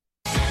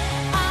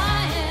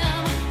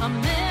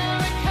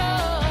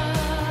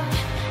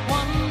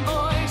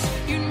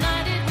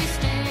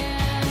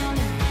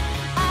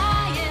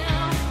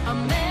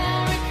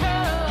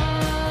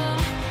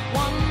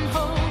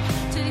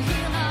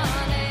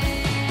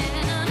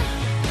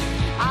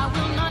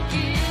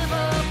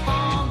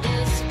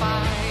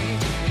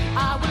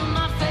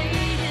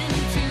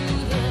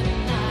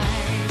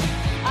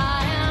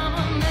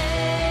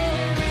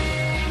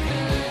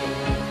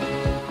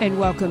And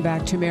welcome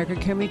back to America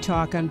Can We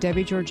Talk. I'm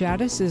Debbie Georgiadis.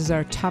 This is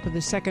our top of the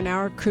second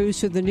hour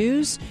cruise through the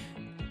news.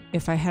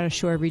 If I had a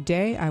show every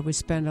day, I would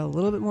spend a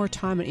little bit more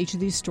time on each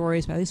of these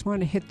stories, but I just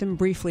wanted to hit them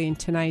briefly in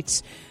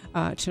tonight's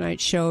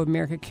show of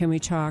America Can We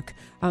Talk.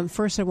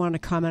 First, I want to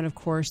comment, of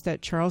course,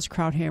 that Charles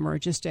Krauthammer,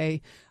 just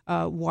a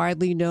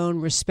widely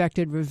known,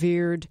 respected,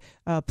 revered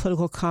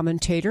political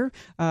commentator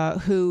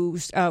who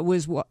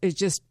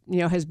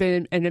has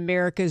been in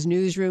America's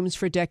newsrooms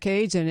for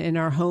decades and in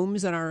our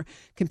homes and our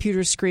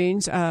computer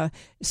screens,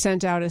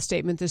 sent out a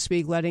statement this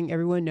week letting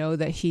everyone know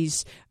that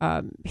he's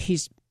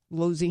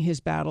losing his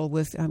battle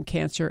with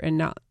cancer and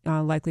not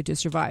likely to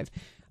survive.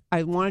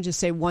 I wanted to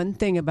say one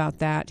thing about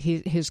that.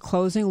 His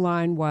closing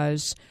line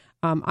was,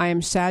 I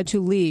am sad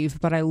to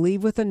leave, but I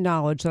leave with the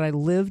knowledge that I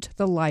lived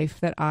the life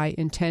that I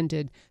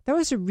intended. That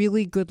was a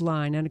really good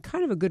line and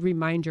kind of a good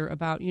reminder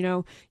about,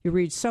 you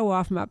read so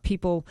often about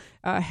people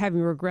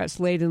having regrets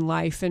late in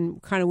life and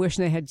kind of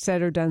wishing they had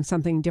said or done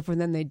something different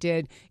than they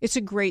did. It's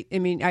a great,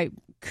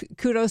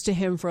 kudos to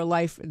him for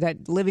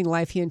living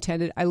life he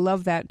intended. I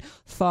love that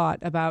thought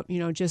about,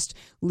 just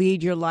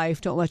lead your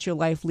life. Don't let your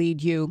life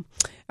lead you.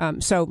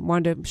 So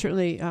wanted to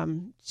certainly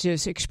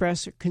just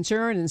express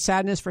concern and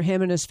sadness for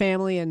him and his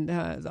family and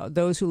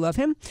those who love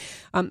him.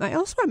 I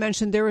also want to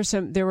mention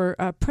there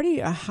were pretty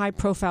high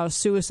profile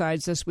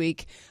suicides this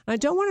week. I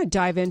don't want to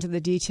dive into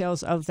the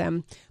details of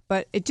them,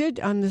 but it did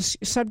on this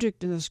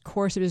subject in this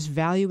course of just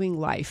valuing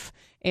life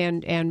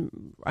and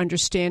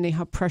understanding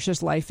how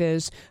precious life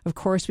is. Of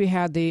course, we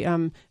had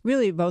the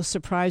really both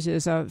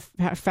surprises of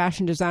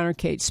fashion designer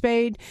Kate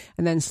Spade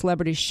and then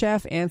celebrity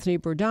chef Anthony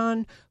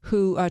Bourdain,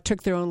 who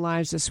took their own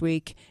lives this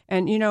week.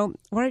 And,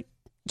 what I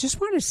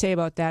just want to say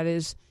about that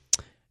is,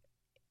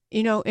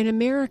 in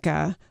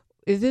America,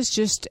 it is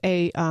just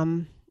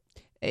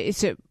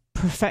it's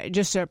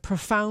a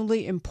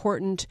profoundly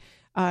important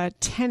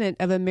tenet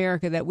of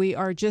America that we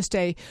are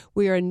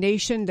a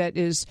nation that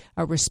is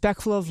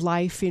respectful of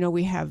life.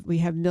 We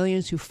have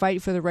millions who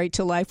fight for the right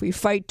to life. We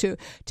fight to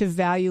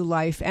value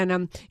life,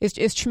 and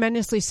it's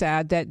tremendously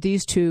sad that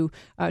these two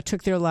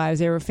took their lives.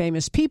 They were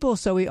famous people,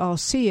 so we all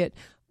see it.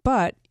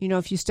 But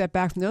if you step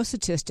back from those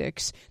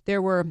statistics,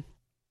 there were.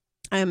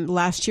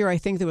 Last year, I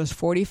think there was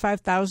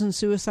 45,000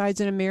 suicides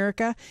in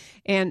America.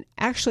 And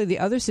actually, the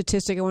other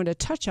statistic I wanted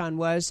to touch on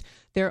was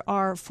there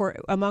are,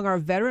 among our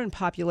veteran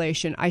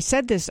population, I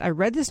read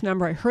this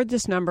number, I heard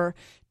this number,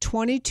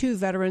 22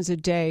 veterans a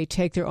day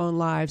take their own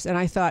lives. And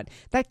I thought,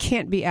 that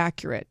can't be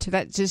accurate.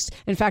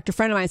 In fact, a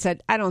friend of mine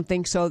said, I don't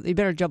think so. You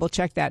better double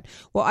check that.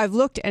 Well, I've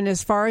looked, and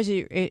as far as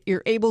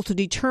you're able to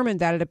determine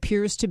that, it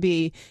appears to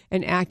be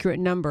an accurate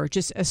number,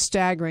 just a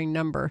staggering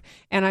number.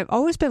 And I've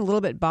always been a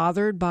little bit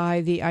bothered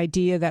by the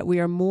idea that we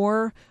are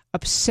more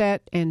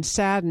upset and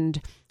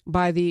saddened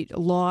by the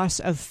loss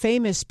of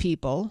famous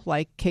people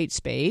like Kate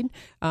Spade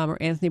or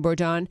Anthony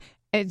Bourdain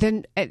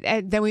than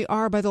we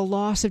are by the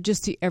loss of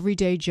just the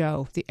everyday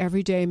Joe, the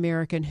everyday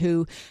American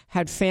who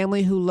had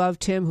family who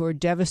loved him, who were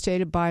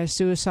devastated by a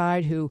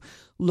suicide, who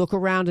look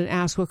around and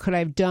ask, what could I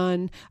have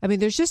done?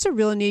 There's just a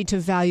real need to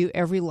value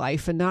every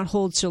life and not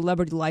hold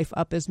celebrity life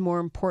up as more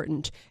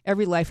important.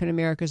 Every life in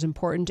America is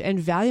important, and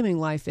valuing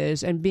life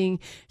is, and being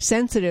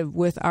sensitive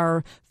with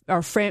our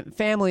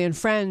family and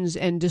friends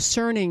and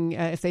discerning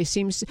if they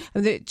seem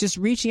just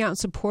reaching out and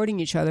supporting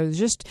each other.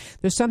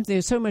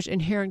 There's so much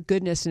inherent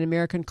goodness in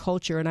American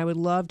culture, and I would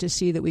love to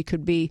see that we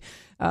could be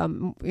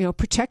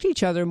protect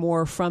each other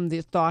more from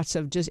the thoughts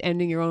of just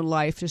ending your own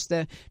life, just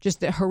the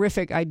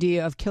horrific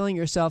idea of killing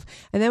yourself.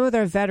 And then with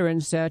our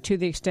veterans, to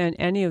the extent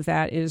any of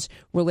that is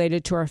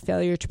related to our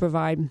failure to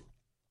provide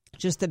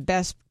just the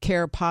best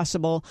care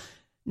possible,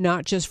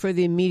 not just for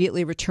the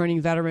immediately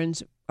returning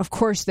veterans, of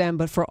course them,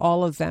 but for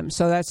all of them.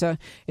 So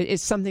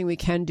it's something we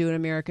can do in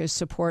America, is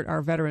support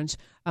our veterans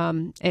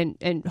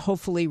and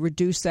hopefully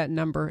reduce that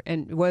number.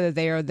 And whether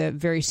they are the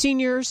very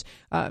seniors,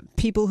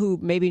 people who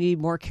maybe need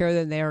more care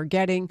than they are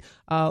getting,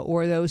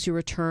 or those who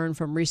return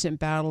from recent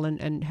battle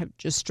and have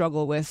just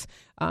struggled with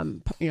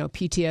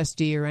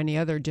PTSD or any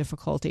other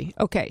difficulty.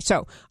 Okay,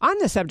 so on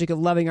the subject of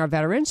loving our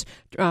veterans,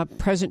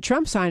 President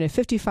Trump signed a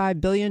 $55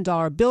 billion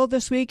bill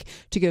this week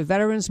to give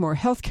veterans more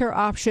health care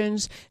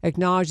options,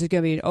 acknowledged there's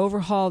going to be an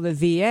overhaul of the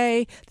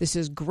VA. This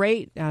is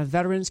great.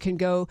 Veterans can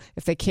go,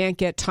 if they can't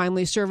get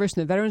timely service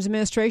in the Veterans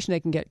Administration, they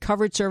can get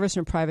covered service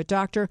from a private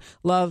doctor.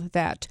 Love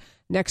that.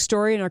 Next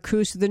story in our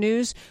cruise to the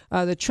news,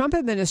 the Trump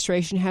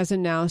administration has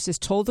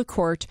told the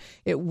court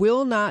it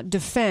will not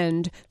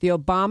defend the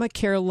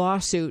Obamacare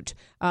lawsuit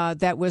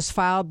that was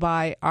filed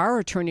by our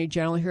Attorney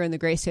General here in the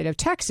great state of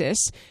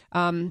Texas,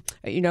 Ken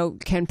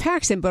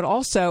Paxton, but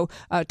also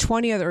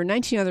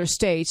 19 other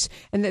states.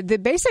 And the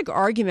basic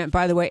argument,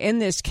 by the way, in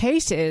this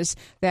case is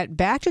that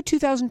back to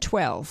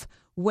 2012,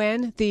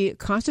 when the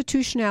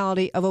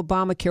constitutionality of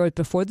Obamacare was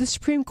before the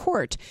Supreme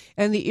Court.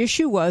 And the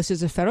issue was,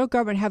 does the federal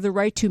government have the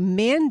right to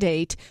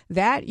mandate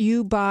that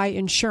you buy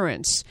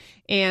insurance?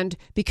 And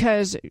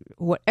because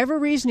whatever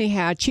reason he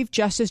had, Chief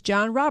Justice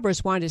John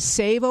Roberts wanted to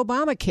save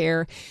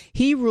Obamacare.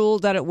 He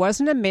ruled that it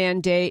wasn't a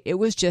mandate, it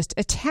was just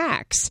a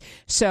tax.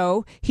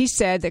 So he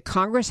said that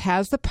Congress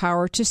has the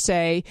power to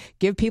say,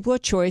 give people a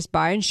choice,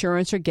 buy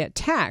insurance or get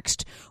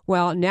taxed.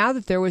 Well, now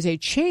that there was a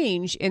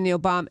change in the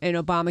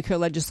Obamacare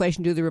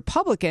legislation due to the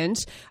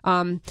Republicans,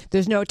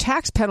 there's no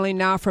tax penalty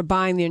now for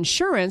buying the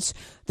insurance.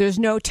 There's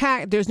no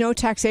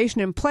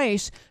taxation in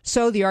place.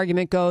 So the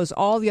argument goes,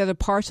 all the other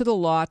parts of the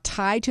law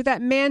tied to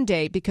that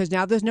mandate, because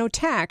now there's no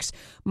tax,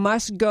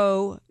 must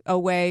go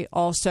away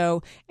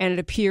also. And it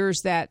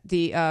appears that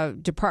the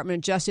Department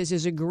of Justice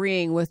is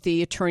agreeing with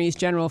the attorneys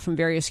general from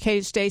various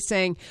states,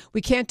 saying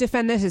we can't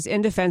defend this, it's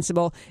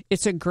indefensible.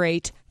 It's a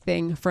great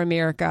thing for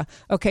America.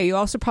 Okay, you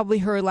also probably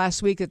heard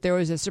last week that there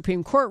was a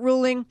Supreme Court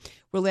ruling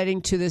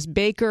relating to this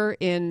baker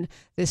in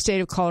the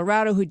state of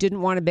Colorado who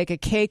didn't want to bake a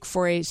cake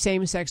for a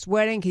same-sex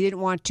wedding. He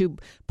didn't want to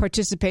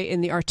participate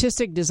in the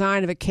artistic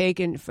design of a cake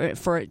and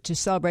to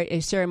celebrate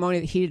a ceremony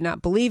that he did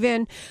not believe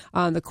in.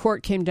 The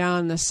court came down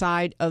on the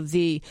side of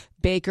the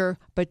baker,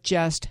 but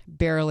just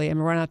barely. I'm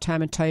going to run out of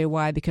time and tell you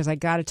why, because I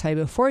got to tell you,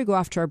 before we go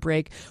off to our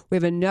break, we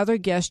have another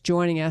guest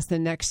joining us in the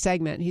next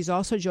segment. He's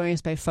also joining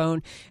us by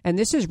phone, and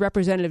this is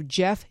Representative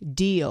Geoff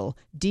Diehl,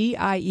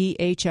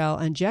 D-I-E-H-L,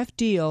 and Geoff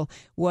Diehl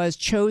was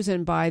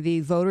chosen by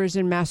the voters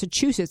in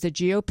Massachusetts, the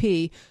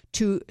GOP,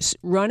 to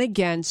run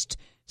against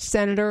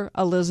Senator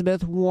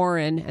Elizabeth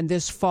Warren and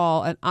this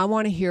fall. And I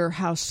want to hear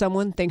how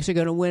someone thinks they're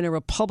going to win a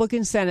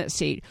Republican Senate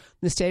seat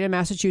in the state of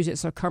Massachusetts.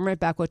 So come right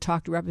back. We'll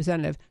talk to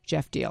Representative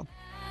Geoff Diehl.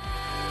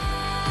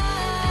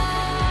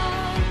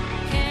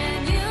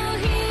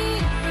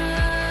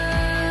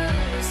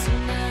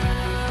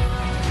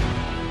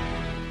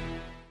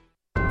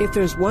 If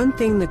there's one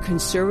thing the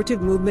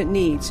conservative movement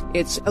needs,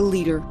 it's a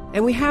leader.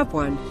 And we have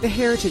one, the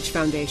Heritage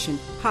Foundation.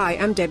 Hi,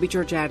 I'm Debbie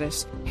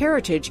Georgatos.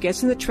 Heritage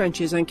gets in the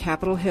trenches on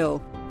Capitol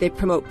Hill. They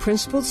promote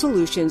principled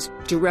solutions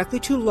directly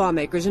to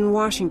lawmakers in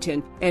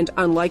Washington. And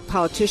unlike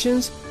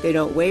politicians, they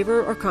don't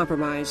waver or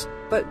compromise.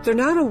 But they're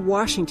not a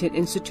Washington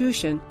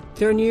institution.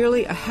 There are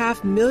nearly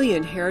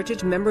 500,000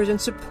 Heritage members and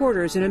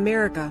supporters in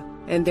America.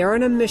 And they're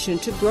on a mission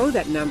to grow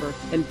that number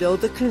and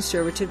build the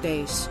conservative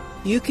base.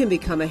 You can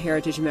become a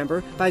Heritage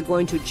member by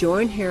going to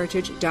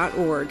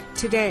joinheritage.org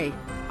today.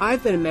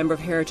 I've been a member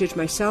of Heritage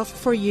myself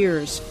for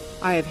years.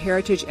 I have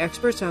Heritage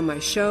experts on my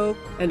show,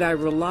 and I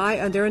rely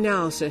on their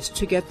analysis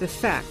to get the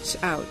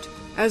facts out.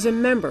 As a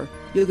member,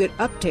 you'll get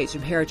updates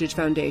from Heritage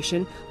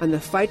Foundation on the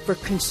fight for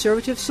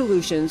conservative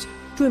solutions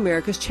to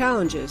America's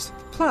challenges.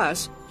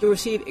 Plus, you'll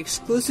receive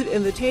exclusive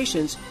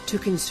invitations to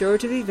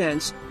conservative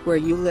events where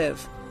you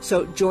live.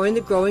 So join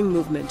the growing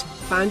movement.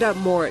 Find out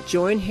more at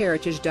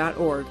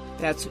joinheritage.org.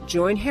 That's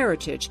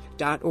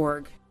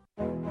joinheritage.org.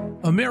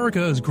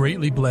 America is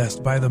greatly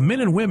blessed by the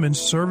men and women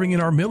serving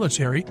in our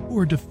military who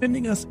are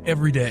defending us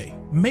every day,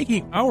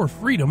 making our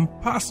freedom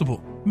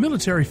possible.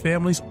 Military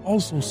families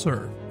also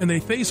serve, and they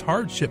face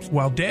hardships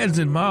while dads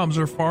and moms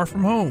are far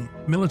from home.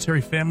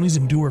 Military families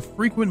endure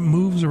frequent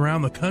moves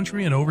around the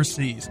country and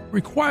overseas,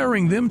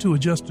 requiring them to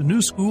adjust to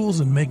new schools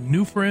and make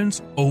new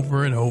friends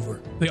over and over.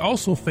 They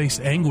also face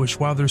anguish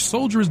while their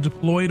soldiers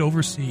deployed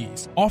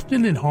overseas,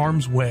 often in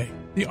harm's way.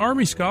 The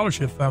Army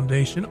Scholarship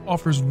Foundation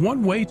offers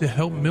one way to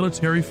help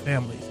military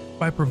families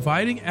by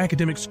providing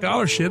academic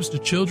scholarships to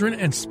children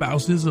and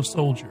spouses of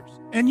soldiers.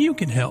 And you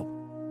can help.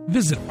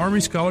 Visit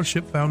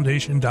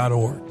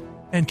ArmyScholarshipFoundation.org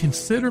and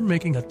consider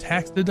making a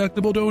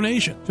tax-deductible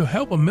donation to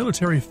help a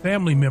military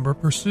family member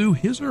pursue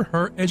his or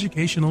her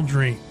educational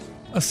dreams.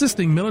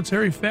 Assisting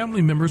military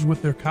family members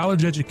with their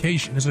college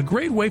education is a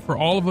great way for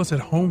all of us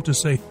at home to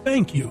say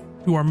thank you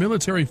to our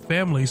military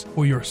families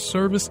for your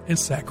service and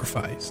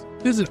sacrifice.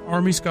 Visit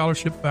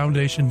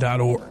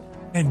ArmyScholarshipFoundation.org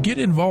and get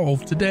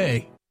involved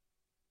today.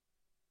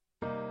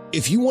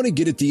 If you want to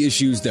get at the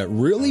issues that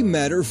really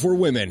matter for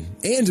women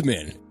and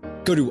men,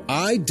 go to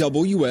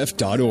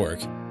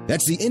IWF.org.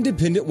 That's the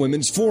Independent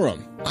Women's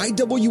Forum.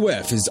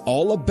 IWF is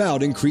all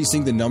about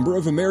increasing the number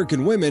of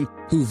American women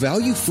who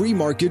value free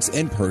markets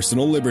and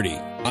personal liberty.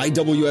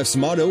 IWF's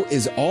motto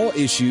is all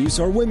issues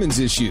are women's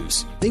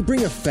issues. They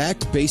bring a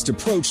fact-based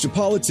approach to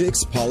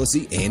politics,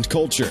 policy, and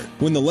culture.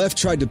 When the left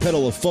tried to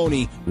peddle a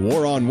phony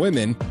war on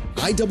women,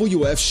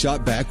 IWF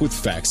shot back with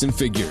facts and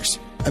figures.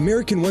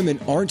 American women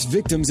aren't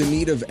victims in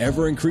need of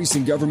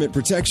ever-increasing government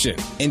protection,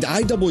 and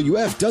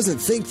IWF doesn't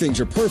think things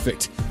are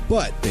perfect,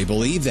 but they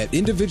believe that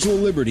individual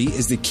liberty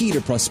is the key to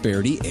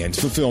prosperity and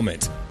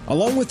fulfillment.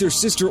 Along with their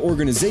sister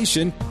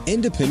organization,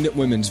 Independent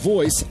Women's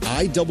Voice,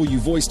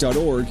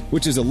 IWVoice.org,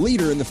 which is a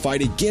leader in the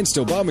fight against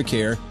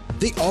Obamacare,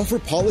 they offer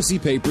policy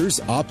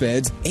papers,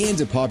 op-eds, and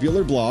a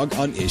popular blog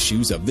on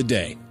issues of the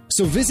day.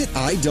 So visit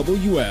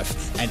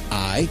IWF at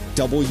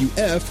IWF.org.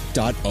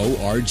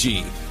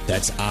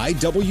 That's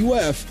IWF.org.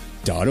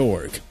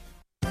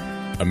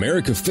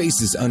 America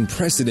faces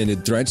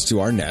unprecedented threats to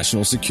our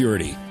national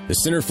security. The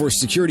Center for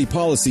Security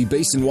Policy,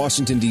 based in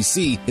Washington,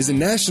 D.C., is a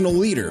national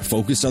leader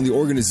focused on the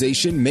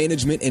organization,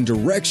 management, and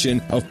direction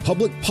of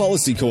public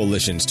policy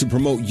coalitions to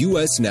promote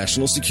U.S.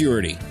 national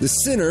security. The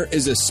center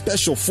is a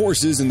special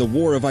forces in the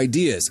war of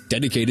ideas,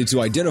 dedicated to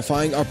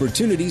identifying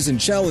opportunities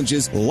and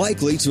challenges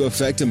likely to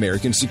affect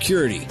American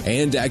security,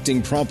 and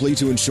acting promptly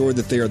to ensure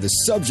that they are the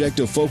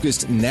subject of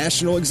focused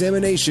national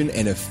examination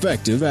and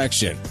effective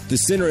action. The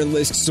center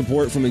enlists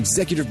support from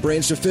executive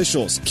branch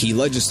officials, key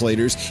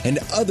legislators, and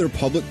other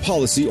public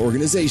policy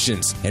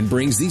organizations, and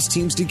brings these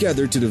teams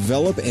together to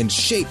develop and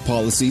shape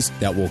policies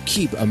that will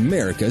keep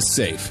America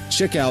safe.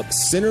 Check out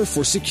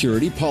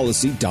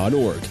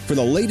centerforsecuritypolicy.org for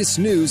the latest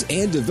news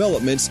and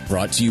developments,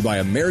 brought to you by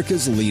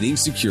America's leading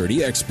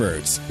security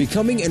experts.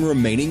 Becoming and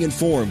remaining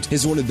informed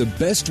is one of the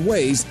best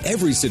ways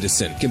every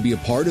citizen can be a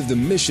part of the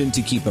mission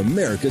to keep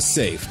America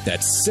safe.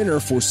 That's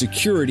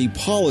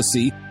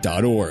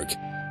centerforsecuritypolicy.org.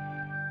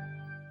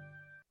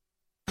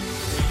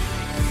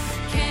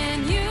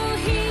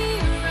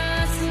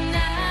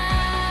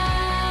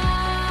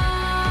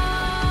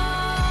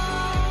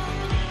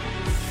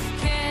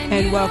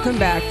 And welcome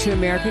back to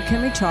America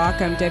Can We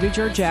Talk? I'm Debbie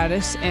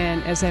Georgatos,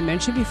 and as I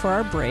mentioned before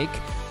our break,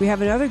 we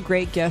have another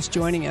great guest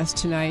joining us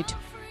tonight,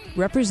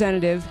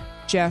 Representative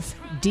Geoff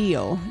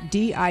Diehl,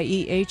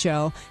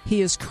 D-I-E-H-L.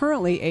 He is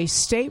currently a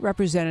state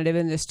representative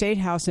in the State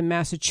House in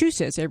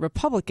Massachusetts, a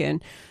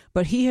Republican,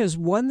 but he has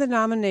won the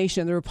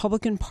nomination of the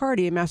Republican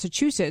Party in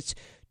Massachusetts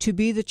to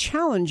be the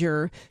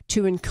challenger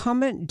to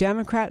incumbent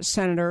Democrat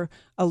Senator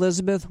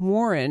Elizabeth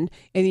Warren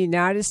in the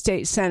United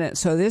States Senate.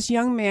 So this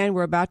young man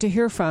we're about to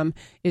hear from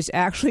is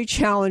actually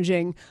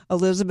challenging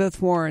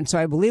Elizabeth Warren. So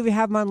I believe we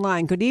have him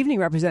online. Good evening,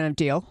 Representative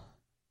Diehl.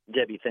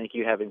 Debbie, thank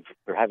you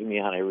for having me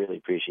on. I really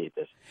appreciate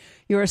this.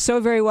 You are so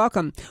very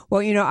welcome.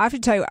 Well, I have to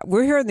tell you,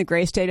 we're here in the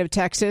great state of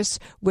Texas,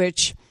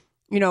 which,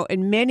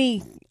 in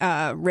many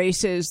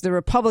races, the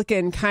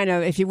Republican kind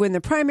of, if you win the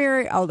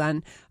primary, all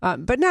done.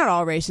 But not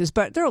all races,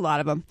 but there are a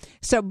lot of them.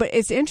 So, but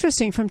it's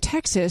interesting from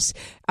Texas,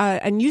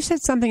 and you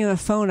said something on the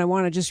phone I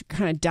want to just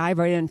kind of dive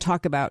right in and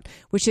talk about,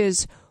 which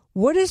is,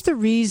 what is the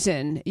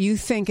reason you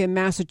think in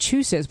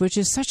Massachusetts, which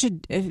is such a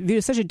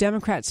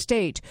Democrat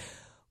state,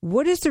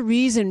 what is the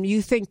reason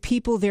you think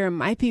people there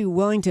might be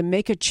willing to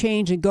make a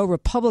change and go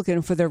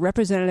Republican for their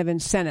representative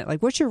and Senate?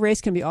 Like, what's your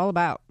race going to be all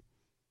about?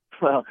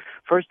 Well,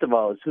 first of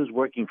all, it's who's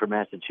working for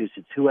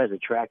Massachusetts, who has a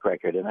track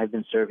record. And I've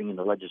been serving in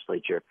the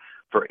legislature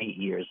for 8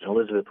 years.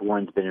 Elizabeth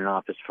Warren's been in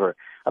office for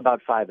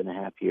about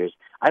 5.5 years.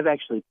 I've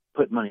actually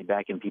put money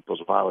back in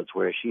people's wallets,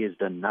 where she has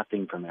done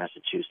nothing for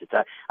Massachusetts.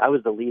 I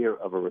was the leader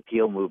of a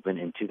repeal movement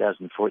in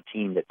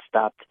 2014 that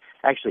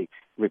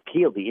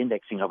repealed the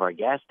indexing of our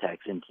gas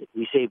tax, and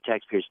we saved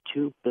taxpayers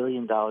 $2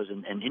 billion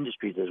and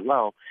industries as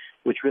well,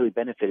 which really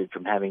benefited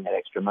from having that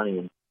extra money.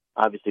 And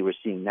obviously we're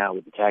seeing now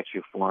with the tax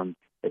reform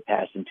that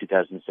passed in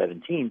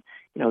 2017,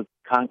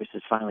 Congress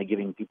is finally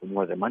giving people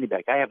more of their money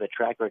back. I have a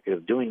track record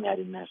of doing that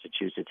in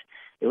Massachusetts.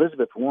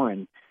 Elizabeth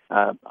Warren,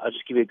 I'll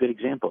just give you a good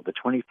example. The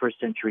 21st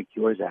Century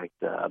Cures Act,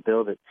 a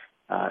bill that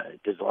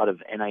does a lot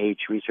of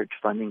NIH research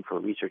funding for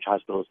research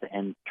hospitals to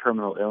end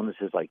terminal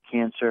illnesses like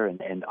cancer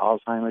and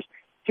Alzheimer's.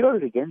 She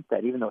voted against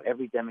that, even though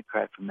every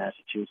Democrat from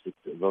Massachusetts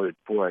voted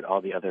for it,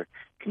 all the other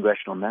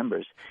congressional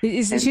members.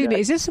 Is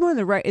this one of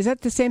the right? Is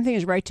that the same thing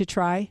as right to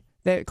try?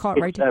 They call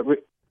it right to.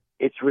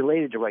 It's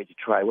related to right to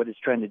try. What it's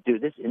trying to do,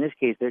 in this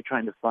case, they're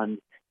trying to fund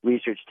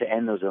research to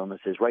end those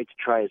illnesses. Right to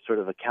try is sort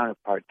of a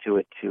counterpart to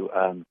it, to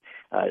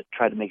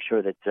try to make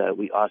sure that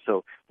we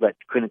also let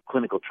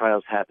clinical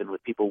trials happen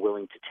with people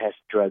willing to test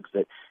drugs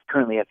that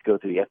currently have to go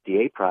through the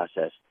FDA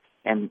process.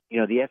 And,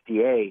 the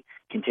FDA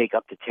can take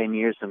up to 10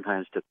 years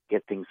sometimes to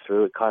get things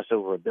through. It costs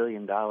over $1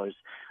 billion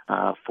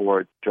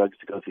for drugs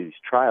to go through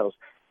these trials,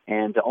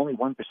 and only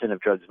 1%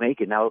 of drugs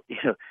make it. Now,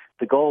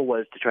 the goal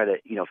was to try to,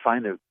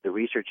 find the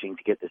researching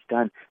to get this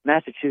done.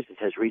 Massachusetts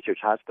has research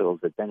hospitals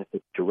that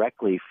benefit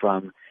directly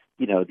from,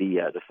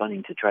 the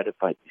funding to try to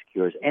fight these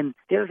cures. And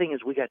the other thing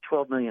is we got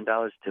 $12 million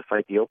to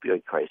fight the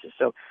opioid crisis.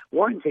 So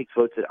Warren takes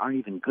votes that aren't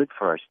even good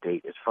for our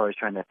state as far as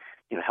trying to,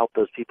 help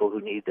those people who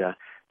need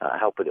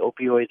help with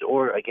opioids,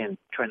 or, again,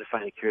 trying to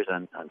find the cures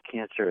on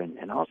cancer and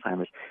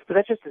Alzheimer's. So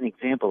that's just an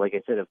example, like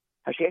I said, of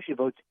how she actually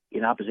votes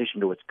in opposition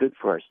to what's good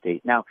for our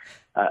state. Now,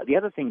 the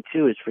other thing,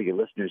 too, is for your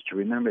listeners to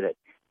remember that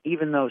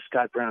even though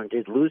Scott Brown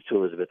did lose to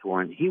Elizabeth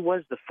Warren, he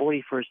was the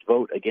 41st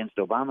vote against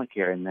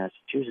Obamacare in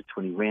Massachusetts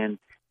when he ran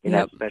in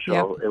that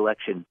special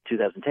election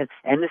 2010.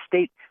 And the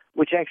state,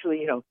 which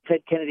actually,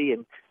 Ted Kennedy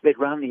and Mitt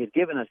Romney had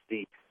given us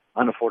the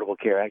Unaffordable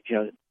Care Act,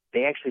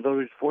 they actually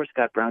voted for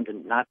Scott Brown to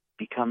not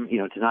become,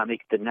 to not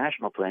make the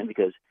national plan,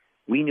 because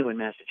we knew in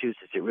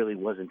Massachusetts it really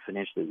wasn't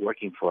financially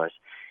working for us.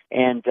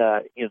 And,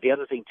 the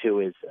other thing, too,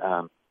 is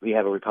we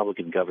have a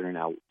Republican governor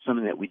now,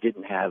 something that we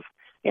didn't have,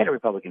 and a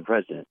Republican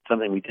president,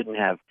 something we didn't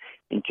have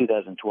in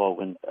 2012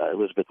 when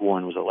Elizabeth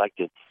Warren was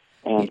elected.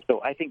 And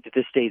so I think that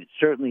this state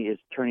certainly is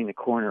turning the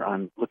corner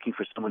on looking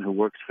for someone who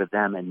works for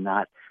them and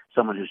not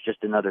someone who's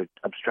just another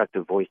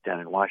obstructive voice down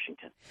in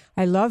Washington.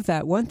 I love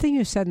that. One thing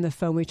you said on the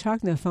phone, we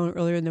talked on the phone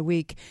earlier in the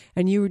week,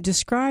 and you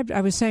described,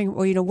 I was saying,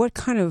 well, what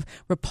kind of,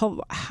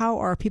 how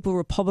are people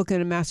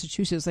Republican in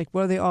Massachusetts? Like,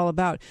 what are they all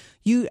about?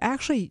 You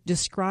actually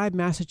described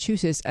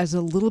Massachusetts as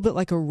a little bit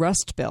like a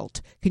rust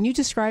belt. Can you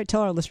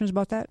tell our listeners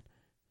about that?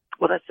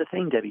 Well, that's the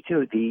thing, Debbie,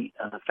 too. The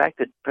fact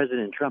that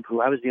President Trump,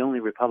 who I was the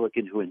only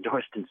Republican who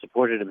endorsed and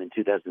supported him in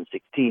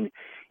 2016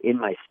 in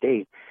my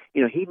state,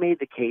 he made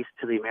the case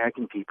to the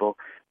American people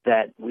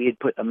that we had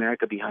put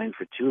America behind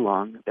for too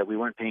long, that we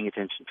weren't paying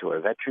attention to our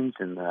veterans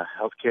and the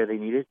health care they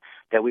needed,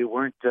 that we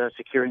weren't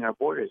securing our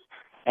borders.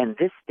 And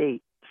this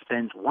state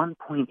spends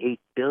 $1.8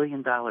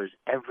 billion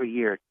every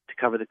year to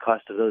cover the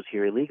cost of those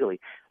here illegally.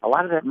 A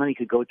lot of that money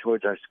could go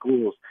towards our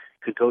schools,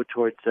 could go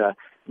towards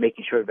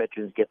making sure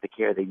veterans get the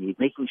care they need,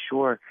 making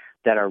sure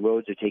that our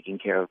roads are taken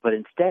care of. But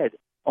instead,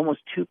 almost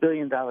 $2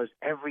 billion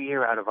every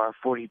year out of our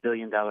 $40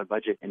 billion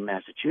budget in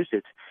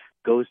Massachusetts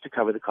goes to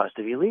cover the cost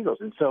of illegals.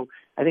 And so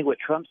I think what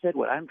Trump said,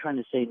 what I'm trying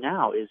to say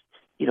now is,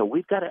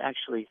 we've got to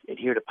actually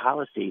adhere to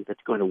policy that's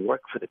going to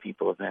work for the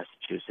people of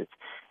Massachusetts.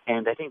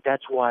 And I think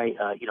that's why,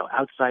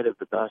 outside of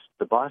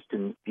the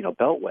Boston,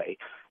 Beltway,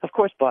 of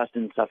course,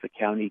 Boston, Suffolk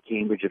County,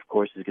 Cambridge, of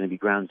course, is going to be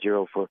ground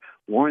zero for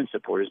Warren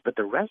supporters. But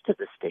the rest of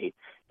the state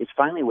is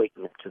finally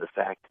waking up to the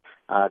fact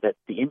that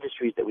the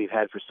industries that we've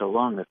had for so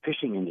long, the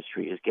fishing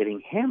industry, is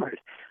getting hammered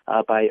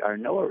by our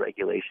NOAA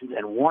regulations,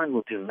 and Warren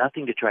will do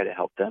nothing to try to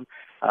help them.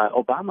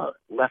 Obama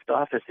left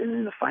office, and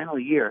in the final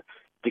year,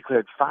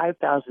 declared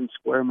 5,000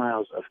 square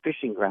miles of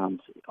fishing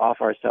grounds off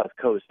our south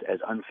coast as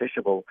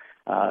unfishable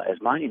as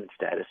monument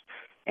status.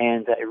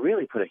 And it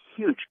really put a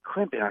huge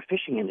crimp in our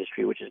fishing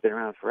industry, which has been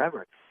around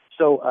forever.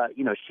 So,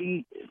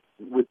 she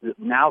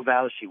now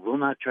vows she will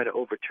not try to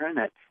overturn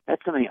that.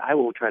 That's something I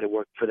will try to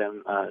work for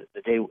them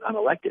the day I'm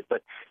elected.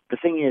 But the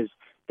thing is,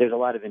 there's a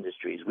lot of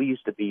industries. We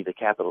used to be the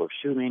capital of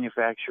shoe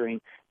manufacturing,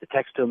 the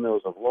textile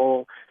mills of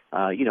Lowell,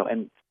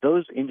 and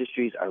those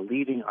industries are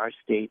leaving our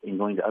state and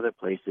going to other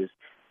places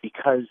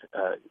because,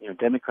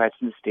 Democrats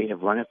in the state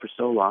have run it for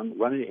so long,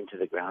 run it into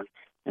the ground.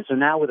 And so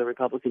now with a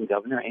Republican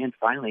governor and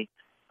finally,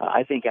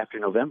 I think after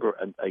November,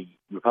 a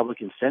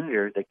Republican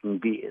senator that can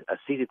be a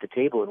seat at the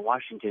table in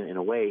Washington in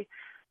a way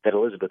that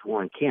Elizabeth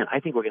Warren can't, I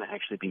think we're going to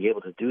actually be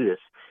able to do this.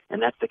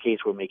 And that's the case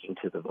we're making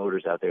to the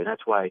voters out there. And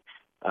that's why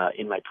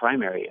in my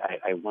primary,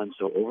 I won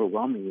so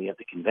overwhelmingly at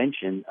the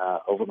convention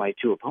over my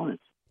two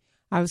opponents.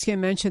 I was going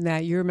to mention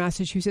that your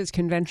Massachusetts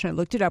convention, I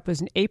looked it up, was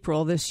in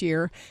April this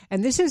year.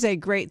 And this is a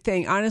great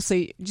thing.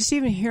 Honestly, just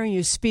even hearing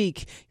you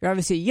speak, you're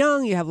obviously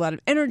young, you have a lot of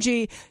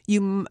energy.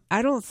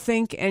 I don't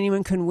think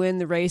anyone can win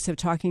the race of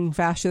talking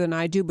faster than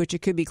I do, but you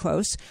could be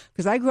close.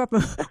 Because I grew up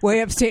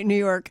way upstate New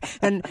York.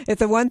 And it's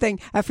the one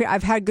thing, I've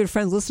had good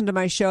friends listen to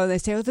my show, and they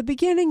say, at the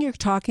beginning, you're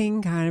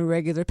talking kind of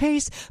regular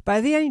pace. By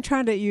the end,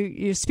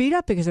 you speed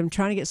up because I'm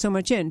trying to get so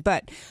much in.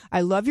 But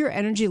I love your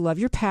energy, love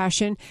your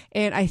passion.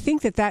 And I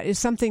think that is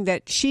something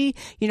that she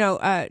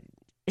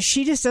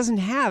just doesn't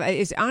have.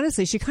 It's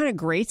honestly, she kind of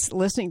grates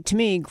listening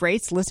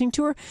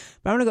to her.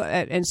 But I want to go,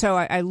 and so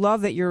I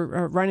love that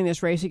you're running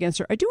this race against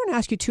her. I do want to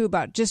ask you too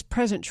about just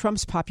President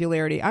Trump's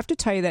popularity. I have to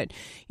tell you that,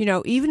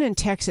 even in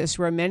Texas,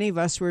 where many of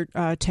us were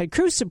Ted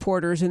Cruz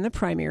supporters in the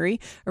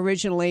primary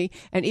originally,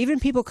 and even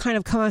people kind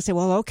of come on and say,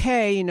 well,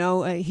 okay,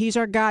 he's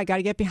our guy, got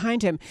to get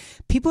behind him.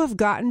 People have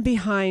gotten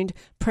behind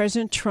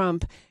President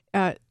Trump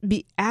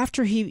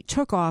after he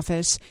took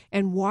office,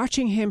 and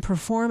watching him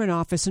perform in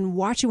office and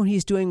watching what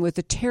he's doing with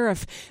the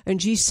tariff and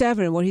G7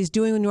 and what he's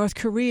doing with North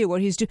Korea,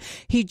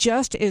 he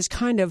just is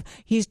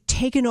he's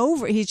taken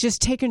over. He's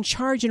just taken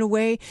charge in a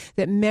way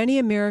that many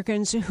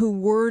Americans who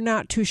were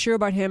not too sure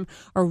about him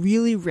are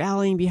really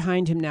rallying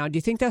behind him now. Do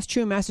you think that's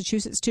true in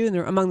Massachusetts too, and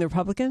among the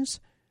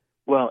Republicans?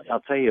 Well, I'll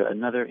tell you,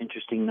 another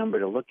interesting number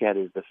to look at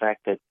is the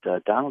fact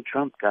that Donald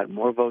Trump got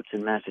more votes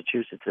in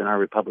Massachusetts than our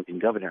Republican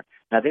governor.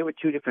 Now, they were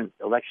two different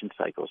election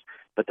cycles,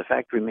 but the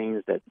fact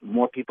remains that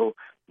more people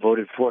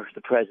voted for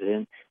the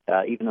president,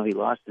 even though he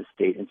lost the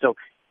state. And so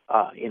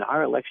in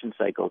our election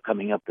cycle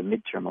coming up, the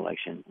midterm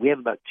election, we have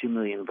about 2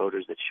 million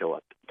voters that show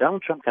up.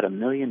 Donald Trump got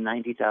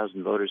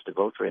 1,090,000 voters to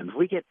vote for him. If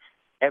we get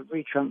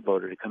every Trump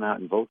voter to come out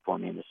and vote for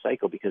me in this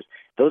cycle, because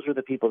those are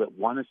the people that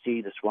want to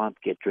see the swamp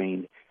get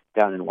drained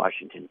down in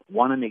Washington,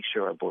 want to make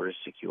sure our border is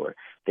secure.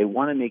 They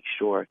want to make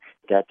sure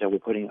that we're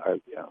putting our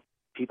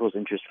people's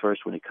interest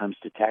first when it comes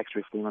to tax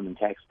reform and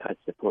tax cuts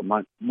that put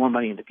more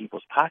money into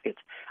people's pockets.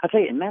 I'll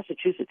tell you, in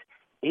Massachusetts,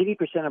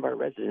 80% of our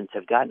residents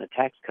have gotten a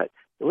tax cut.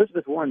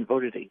 Elizabeth Warren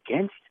voted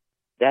against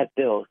that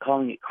bill,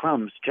 calling it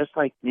crumbs, just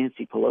like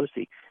Nancy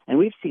Pelosi. And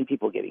we've seen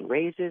people getting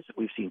raises.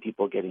 We've seen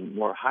people getting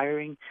more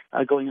hiring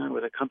going on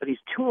with our companies.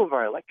 2 of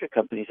our electric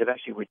companies have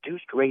actually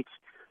reduced rates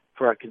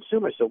for our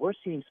consumers. So we're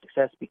seeing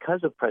success because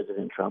of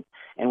President Trump.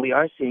 And we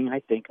are seeing, I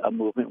think, a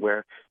movement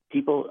where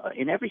people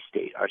in every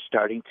state are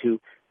starting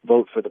to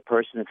vote for the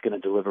person that's going to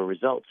deliver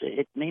results.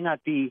 It may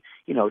not be,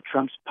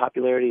 Trump's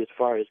popularity as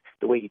far as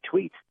the way he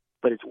tweets,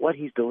 but it's what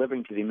he's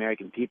delivering to the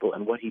American people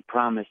and what he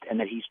promised, and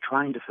that he's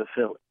trying to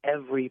fulfill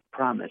every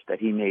promise that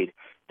he made.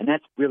 And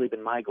that's really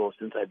been my goal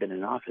since I've been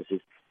in office,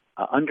 is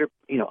under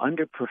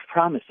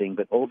promising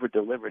but over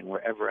delivering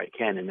wherever I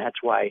can. And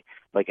that's why,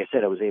 like I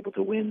said, I was able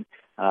to win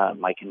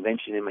my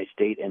convention in my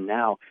state. And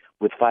now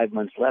with 5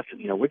 months left,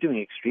 we're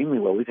doing extremely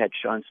well. We've had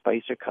Sean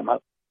Spicer come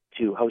up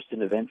to host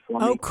an event for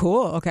me. Oh,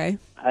 cool. Okay.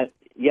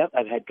 Yep,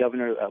 I've had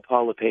Governor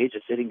Paul LePage,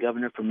 a sitting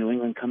governor from New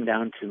England, come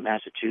down to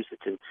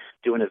Massachusetts and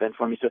do an event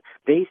for me. So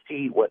they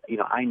see what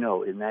I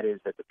know, and that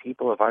is that the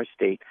people of our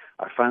state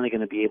are finally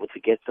going to be able to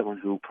get someone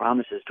who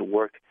promises to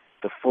work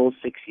the full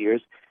 6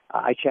 years.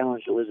 I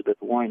challenged Elizabeth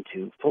Warren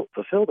to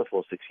fulfill the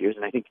full 6 years,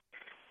 and I think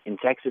in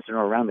Texas and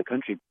around the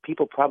country,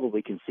 people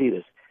probably can see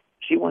this.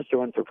 She wants to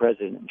run for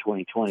president in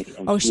 2020.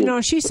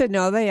 And she said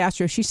no. They asked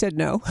her. She said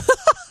no.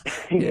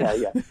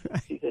 Yeah.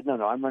 She said,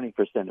 no, I'm running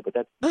for Senate, but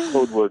that's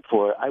code word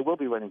for I will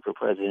be running for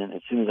president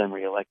as soon as I'm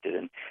reelected.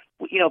 And,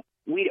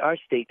 our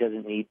state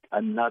doesn't need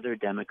another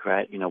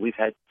Democrat. We've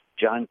had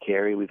John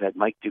Kerry, we've had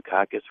Mike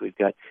Dukakis, we've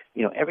got,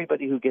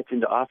 everybody who gets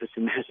into office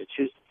in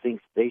Massachusetts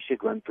thinks they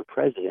should run for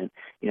president,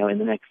 in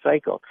the next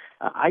cycle.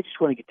 I just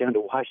want to get down to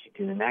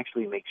Washington and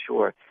actually make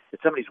sure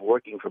that somebody's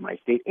working for my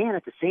state and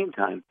at the same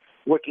time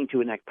working to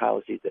enact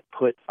policies that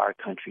put our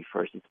country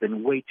first. It's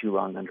been way too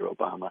long under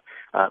Obama.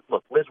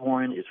 Look, Liz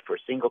Warren is for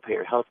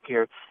single-payer health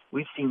care.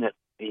 We've seen that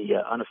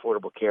the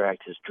Unaffordable Care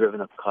Act has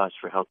driven up costs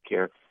for health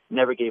care,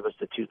 never gave us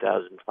the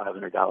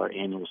 $2,500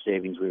 annual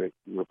savings we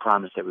were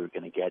promised that we were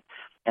going to get.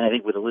 And I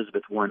think with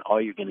Elizabeth Warren,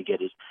 all you're going to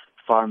get is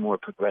far more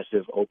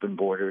progressive, open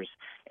borders,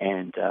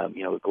 and a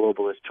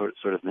globalist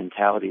sort of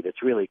mentality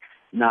that's really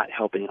not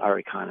helping our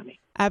economy.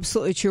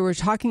 Absolutely true. We're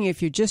talking,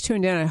 if you just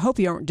tuned in, I hope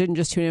you didn't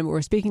just tune in, but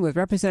we're speaking with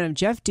Representative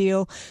Geoff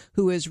Diehl,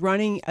 who is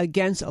running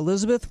against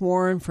Elizabeth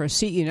Warren for a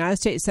seat in the United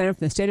States Senate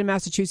from the state of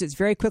Massachusetts.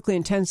 Very quickly,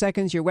 in 10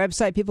 seconds, your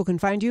website, people can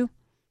find you?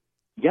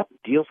 Yep,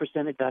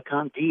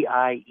 DiehlForSenate.com,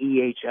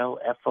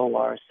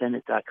 DIEHLFOR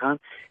Senate.com.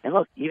 And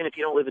look, even if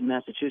you don't live in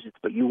Massachusetts,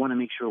 but you want to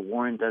make sure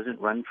Warren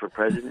doesn't run for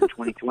president in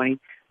 2020,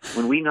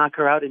 when we knock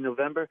her out in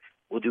November,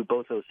 we'll do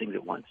both those things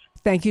at once.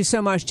 Thank you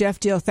so much,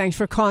 Geoff Diehl. Thanks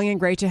for calling in.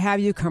 Great to have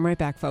you. Come right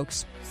back,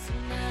 folks.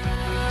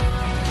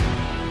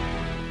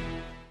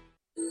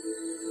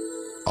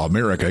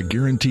 America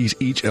guarantees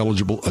each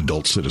eligible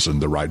adult citizen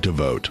the right to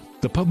vote.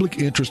 The Public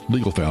Interest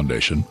Legal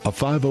Foundation, a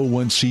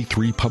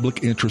 501c3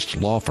 public interest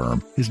law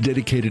firm, is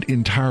dedicated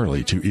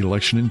entirely to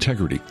election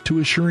integrity, to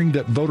assuring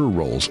that voter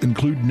rolls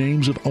include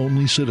names of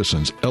only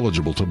citizens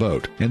eligible to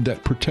vote, and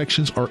that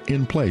protections are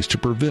in place to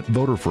prevent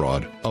voter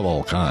fraud of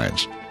all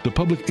kinds. The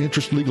Public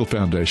Interest Legal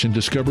Foundation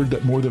discovered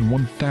that more than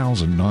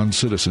 1,000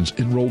 non-citizens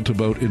enrolled to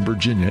vote in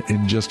Virginia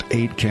in just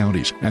 8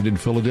 counties, and in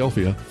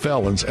Philadelphia,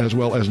 felons as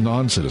well as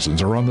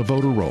non-citizens are on the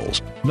voter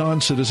rolls.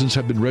 Non-citizens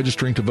have been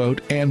registering to vote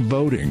and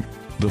voting.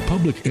 The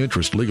Public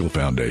Interest Legal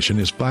Foundation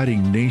is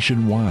fighting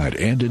nationwide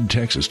and in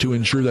Texas to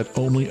ensure that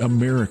only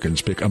Americans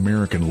pick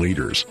American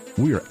leaders.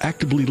 We are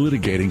actively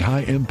litigating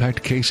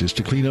high-impact cases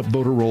to clean up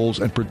voter rolls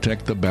and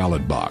protect the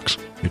ballot box.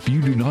 If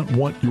you do not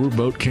want your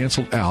vote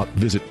canceled out,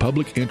 visit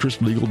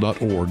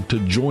publicinterestlegal.org to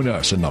join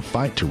us in the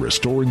fight to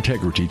restore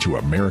integrity to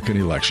American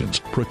elections.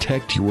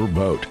 Protect your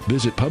vote.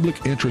 Visit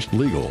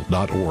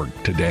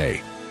publicinterestlegal.org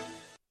today.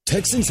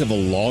 Texans have a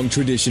long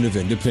tradition of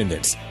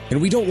independence, and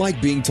we don't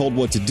like being told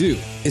what to do,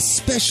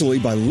 especially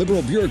by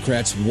liberal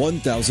bureaucrats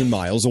 1,000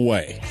 miles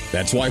away.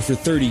 That's why for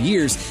 30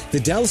 years, the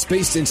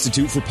Dallas-based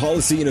Institute for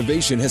Policy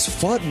Innovation has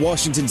fought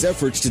Washington's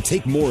efforts to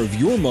take more of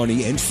your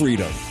money and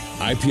freedom.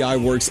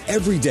 IPI works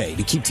every day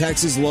to keep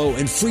taxes low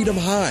and freedom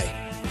high,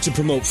 to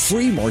promote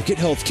free market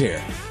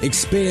healthcare,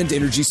 expand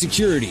energy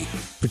security,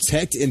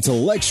 protect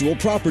intellectual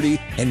property,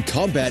 and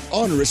combat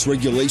onerous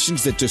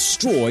regulations that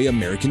destroy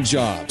American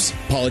jobs.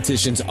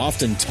 Politicians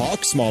often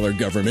talk smaller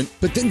government,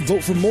 but then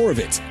vote for more of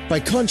it. By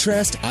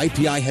contrast,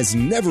 IPI has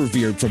never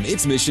veered from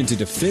its mission to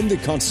defend the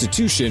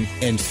Constitution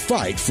and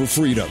fight for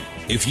freedom.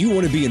 If you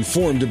want to be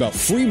informed about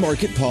free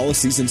market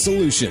policies and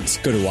solutions,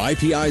 go to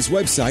IPI's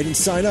website and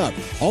sign up.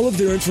 All of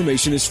their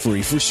information is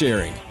free for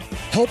sharing.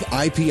 Help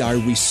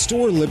IPI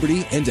restore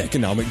liberty and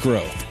economic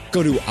growth.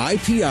 Go to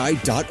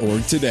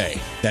IPI.org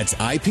today. That's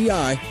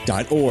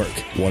IPI.org.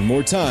 One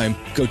more time,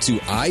 go to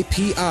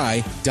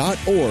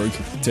IPI.org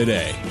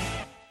today.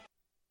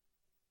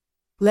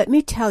 Let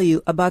me tell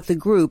you about the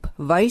group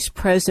Vice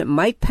President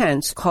Mike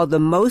Pence called the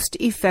most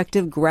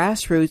effective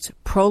grassroots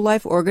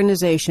pro-life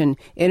organization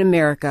in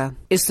America.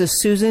 It's the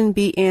Susan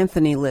B.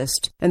 Anthony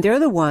list, and they're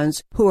the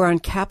ones who are on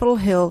Capitol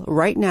Hill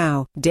right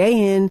now,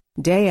 day in,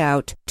 day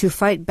out, to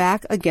fight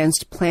back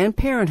against Planned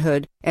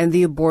Parenthood and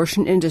the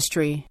abortion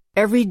industry.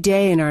 Every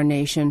day in our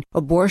nation,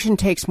 abortion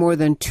takes more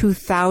than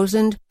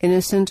 2,000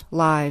 innocent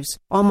lives,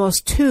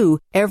 almost 2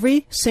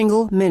 every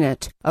single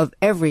minute of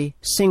every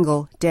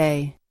single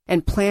day.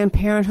 And Planned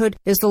Parenthood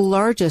is the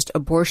largest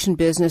abortion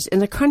business in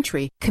the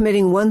country,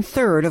 committing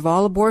 1/3 of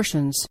all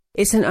abortions.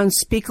 It's an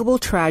unspeakable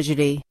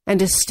tragedy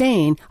and a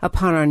stain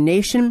upon our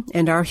nation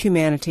and our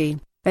humanity.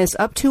 And it's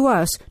up to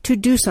us to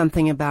do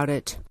something about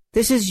it.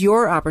 This is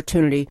your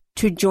opportunity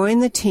to join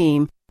the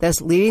team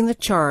that's leading the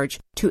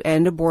charge to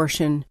end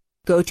abortion.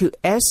 Go to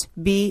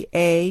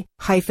sba-list.org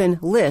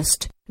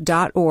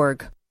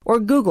or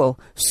Google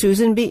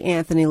Susan B.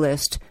 Anthony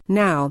List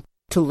now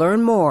to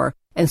learn more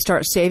and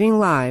start saving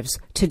lives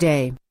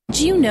today.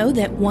 Do you know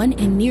that 1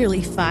 in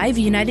nearly 5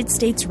 United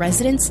States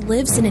residents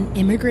lives in an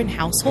immigrant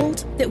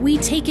household? That we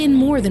take in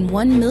more than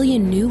 1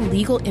 million new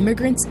legal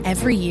immigrants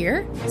every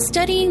year?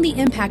 Studying the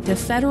impact of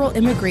federal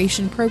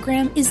immigration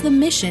program is the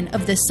mission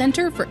of the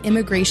Center for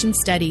Immigration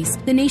Studies,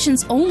 the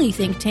nation's only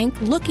think tank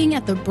looking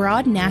at the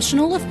broad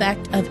national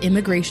effect of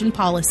immigration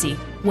policy.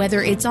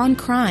 Whether it's on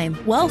crime,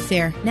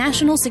 welfare,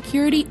 national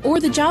security, or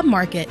the job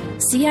market,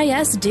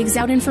 CIS digs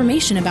out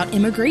information about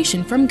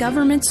immigration from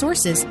government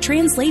sources,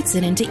 translates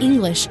it into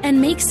English, and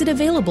makes it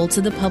available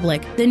to the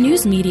public, the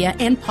news media,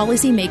 and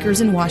policymakers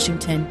in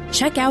Washington.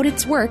 Check out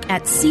its work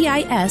at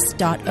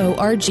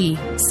CIS.org.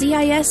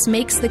 CIS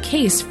makes the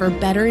case for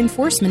better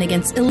enforcement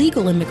against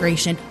illegal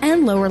immigration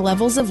and lower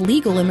levels of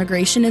legal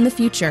immigration in the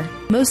future.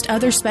 Most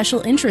other special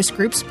interest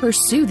groups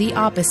pursue the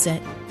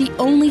opposite. The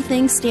only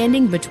thing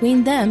standing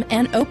between them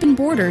and open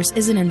borders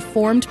is an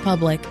informed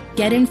public.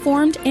 Get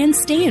informed and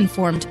stay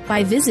informed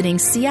by visiting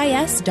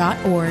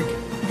CIS.org.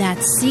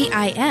 That's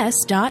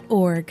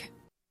CIS.org.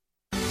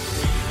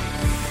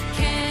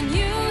 Can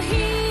you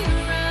hear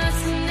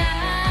us now?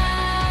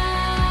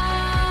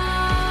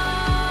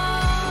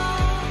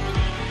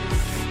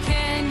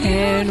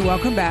 And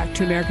welcome back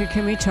to America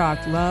Can We Talk.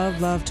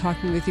 Love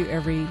talking with you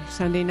every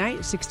Sunday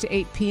night, 6 to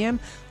 8 p.m.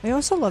 I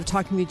also love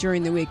talking to you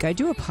during the week. I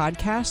do a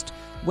podcast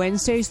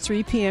Wednesdays,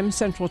 3 p.m.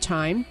 Central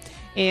Time.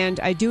 And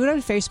I do it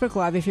on Facebook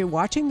Live. If you're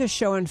watching the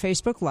show on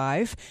Facebook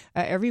Live,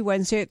 every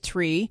Wednesday at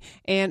 3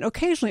 and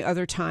occasionally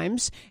other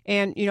times.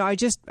 And, you know, I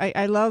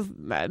love,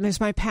 it's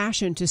my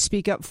passion to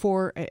speak up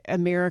for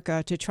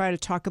America, to try to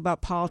talk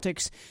about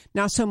politics,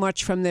 not so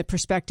much from the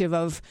perspective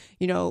of,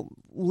 you know,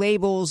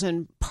 labels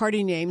and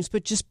party names,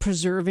 but just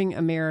preserving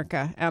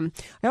America. I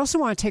also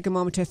want to take a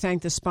moment to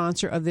thank the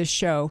sponsor of this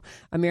show.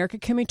 America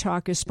Can We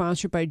Talk is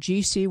sponsored by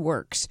GC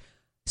Works.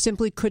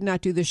 Simply could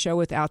not do the show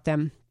without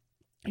them.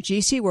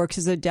 GC Works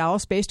is a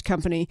Dallas-based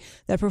company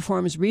that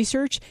performs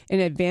research in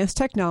advanced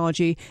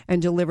technology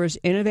and delivers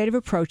innovative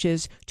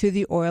approaches to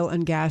the oil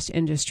and gas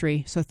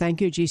industry. So thank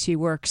you, GC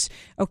Works.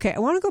 Okay, I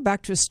want to go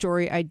back to a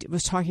story I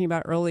was talking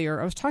about earlier.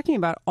 I was talking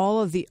about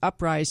all of the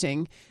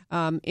uprising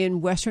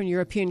in Western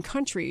European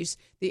countries,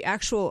 the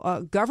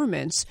actual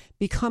governments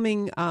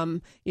becoming,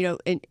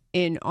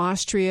 in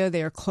Austria,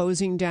 they are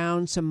closing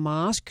down some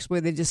mosques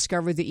where they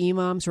discovered the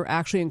imams were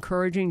actually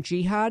encouraging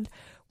jihad.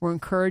 Were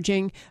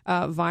encouraging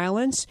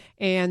violence,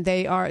 and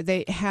they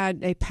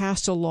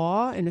passed a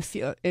law in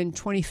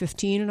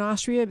 2015 in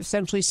Austria,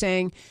 essentially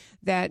saying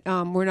that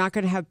we're not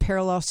going to have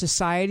parallel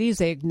societies.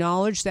 They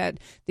acknowledged that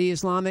the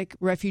Islamic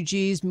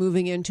refugees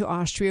moving into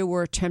Austria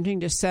were attempting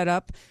to set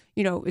up,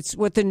 you know, it's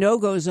what the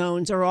no-go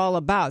zones are all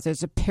about.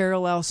 There's a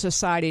parallel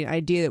society, an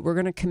idea that we're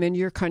going to come into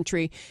your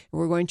country and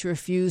we're going to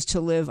refuse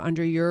to live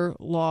under your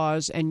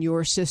laws and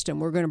your system.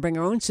 We're going to bring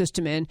our own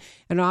system in.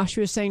 And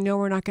Austria is saying, no,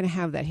 we're not going to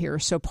have that here.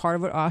 So part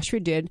of what Austria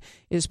did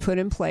is put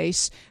in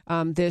place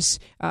this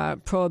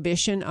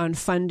prohibition on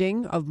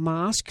funding of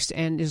mosques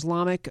and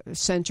Islamic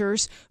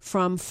centers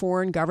from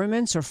foreign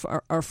governments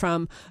or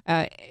from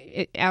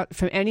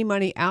any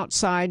money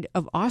outside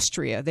of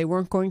Austria. They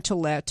weren't going to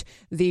let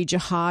the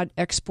jihad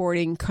exporting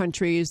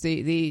countries,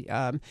 the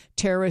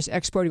terrorist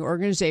exporting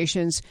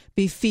organizations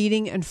be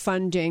feeding and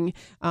funding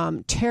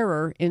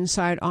terror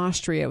inside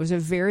Austria. It was a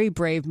very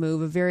brave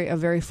move, a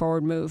very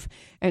forward move.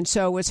 And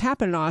so what's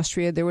happened in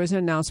Austria, there was an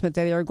announcement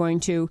that they are going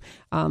to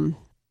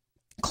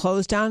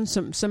close down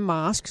some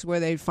mosques where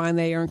they find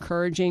they are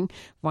encouraging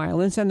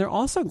violence, and they're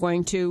also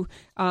going to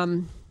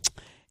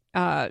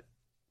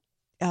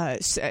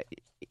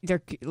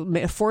they're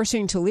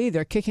forcing to leave.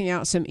 They're kicking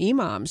out some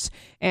imams,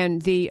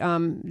 and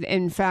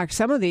in fact,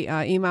 some of the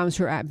imams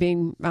who are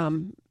being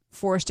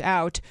forced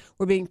out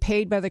were being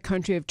paid by the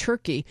country of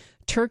Turkey.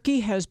 Turkey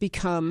has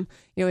become,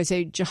 it's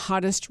a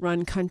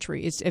jihadist-run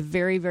country. It's a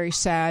very, very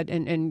sad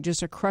and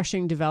just a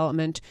crushing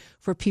development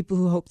for people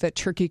who hope that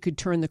Turkey could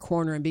turn the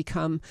corner and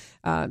become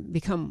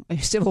a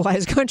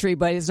civilized country,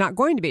 but it's not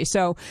going to be.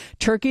 So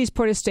Turkey's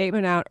put a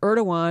statement out.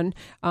 Erdogan,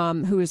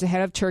 who is the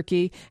head of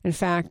Turkey, in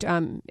fact,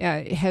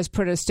 has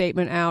put a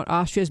statement out.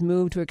 Austria's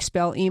moved to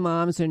expel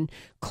imams and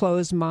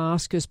close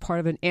mosques as part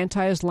of an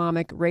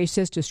anti-Islamic,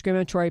 racist,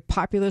 discriminatory,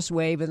 populist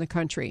wave in the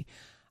country.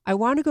 I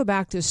want to go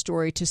back to this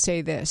story to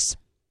say this.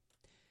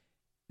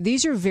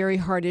 These are very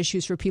hard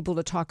issues for people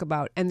to talk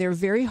about, and they're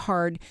very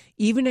hard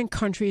even in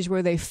countries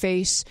where they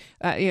face,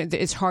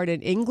 it's hard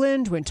in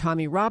England when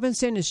Tommy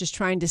Robinson is just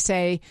trying to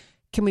say,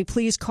 can we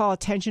please call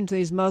attention to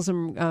these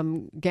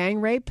Muslim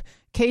gang rape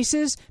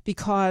cases?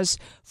 Because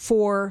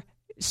for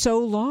so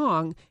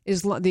long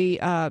is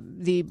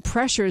the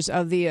pressures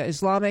of the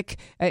Islamic.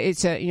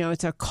 It's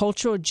a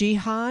cultural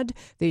jihad,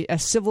 a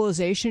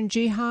civilization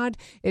jihad.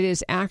 It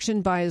is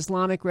action by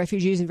Islamic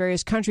refugees in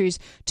various countries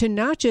to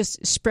not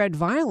just spread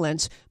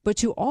violence, but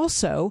to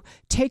also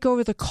take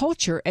over the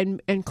culture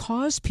and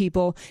cause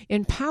people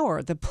in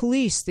power, the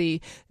police,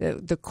 the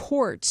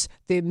courts,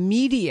 the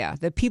media,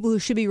 the people who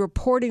should be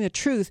reporting the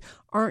truth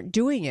aren't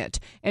doing it.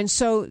 And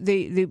so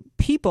the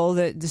people,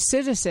 the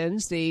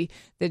citizens, the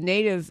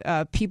native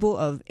people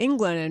of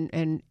England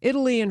and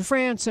Italy and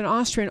France and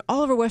Austria and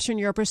all over Western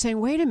Europe are saying,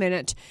 wait a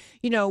minute,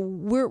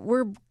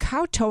 we're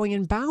kowtowing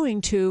and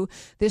bowing to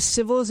this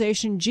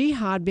civilization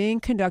jihad being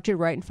conducted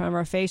right in front of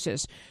our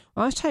faces.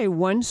 Well, I'll tell you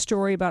one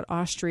story about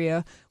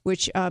Austria,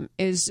 which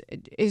it's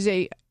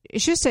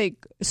just a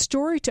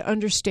story to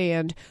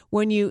understand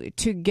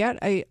to get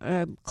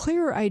a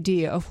clearer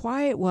idea of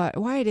why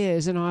it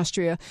is in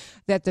Austria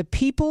that the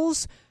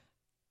people's.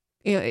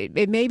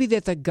 It may be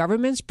that the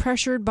government's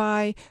pressured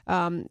by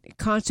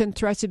constant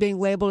threats of being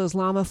labeled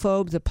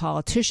Islamophobe. The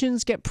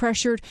politicians get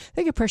pressured.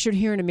 They get pressured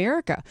here in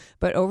America.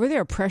 But over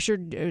there,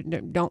 pressured,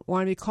 don't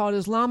want to be called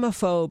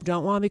Islamophobe,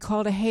 don't want to be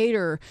called a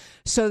hater.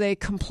 So they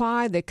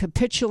comply, they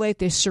capitulate,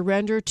 they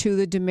surrender to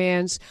the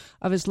demands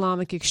of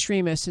Islamic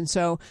extremists. And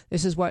so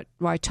this is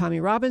why Tommy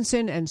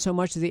Robinson and so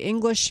much of the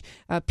English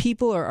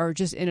people are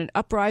just in an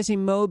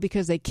uprising mode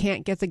because they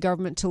can't get the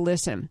government to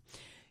listen.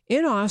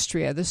 In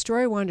Austria, the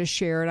story I wanted to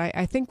share, and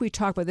I think we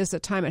talked about this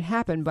at the time it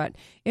happened, but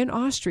in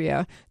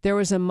Austria, there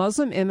was a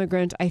Muslim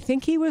immigrant. I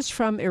think he was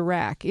from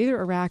Iraq, either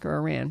Iraq or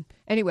Iran.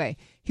 Anyway,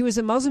 he was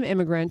a Muslim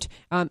immigrant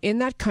in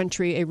that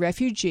country, a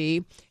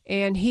refugee,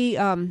 and he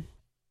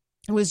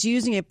was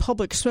using a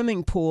public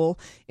swimming pool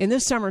in the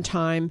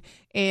summertime,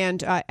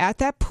 and at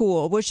that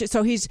pool,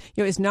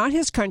 it's not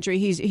his country.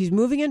 He's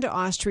moving into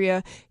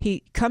Austria.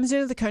 He comes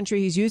into the country.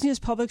 He's using his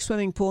public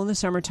swimming pool in the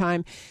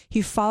summertime.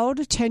 He followed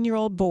a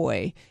 10-year-old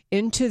boy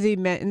into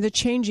in the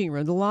changing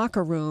room, the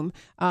locker room,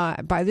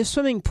 by the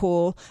swimming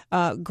pool,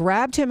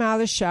 grabbed him out of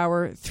the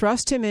shower,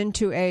 thrust him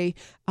into a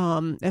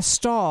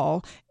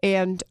stall,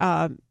 and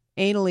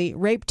anally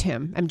raped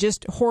him.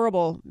 Just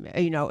horrible,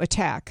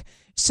 attack.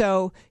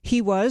 So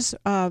he was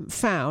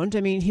found.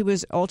 He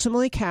was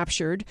ultimately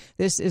captured,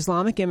 this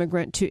Islamic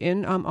immigrant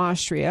in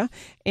Austria,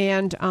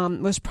 and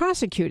was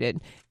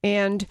prosecuted.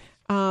 And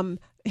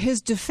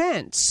his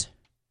defense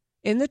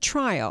in the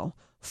trial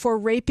for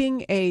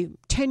raping a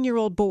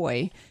 10-year-old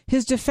boy,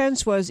 his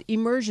defense was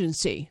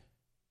emergency,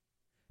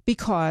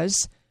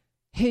 because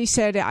he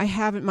said,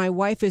 my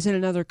wife is in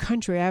another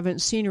country. I haven't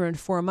seen her in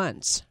 4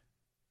 months.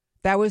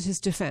 That was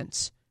his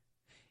defense.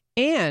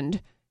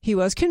 And he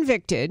was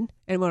convicted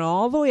and went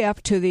all the way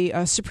up to the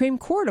Supreme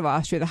Court of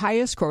Austria, the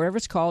highest court, whatever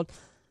it's called,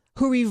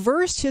 who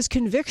reversed his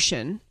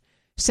conviction,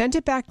 sent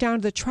it back down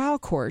to the trial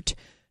court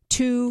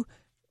to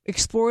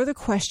explore the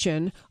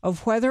question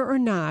of whether or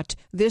not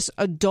this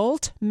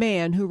adult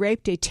man who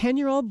raped a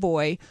 10-year-old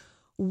boy,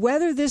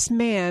 whether this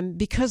man,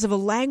 because of a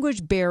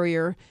language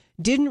barrier,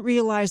 didn't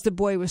realize the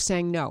boy was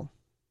saying no.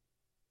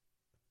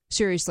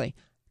 Seriously,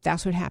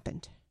 that's what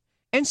happened.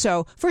 And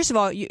so, first of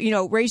all,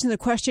 raising the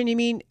question, you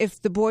mean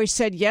if the boy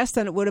said yes,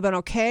 then it would have been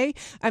okay?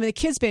 The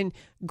kid's been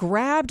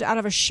grabbed out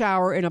of a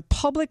shower in a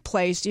public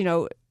place,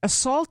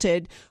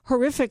 assaulted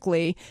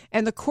horrifically,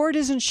 and the court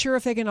isn't sure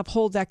if they can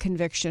uphold that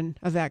conviction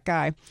of that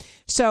guy.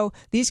 So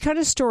these kind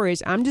of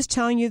stories, I'm just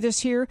telling you this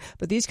here,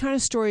 but these kind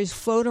of stories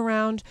float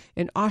around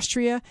in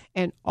Austria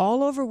and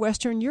all over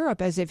Western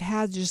Europe as they've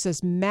had just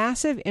this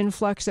massive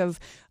influx of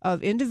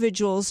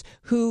individuals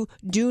who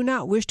do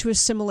not wish to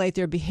assimilate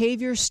their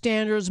behavior,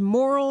 standards,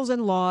 morals,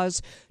 and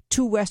laws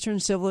to Western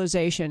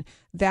civilization.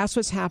 That's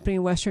what's happening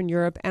in Western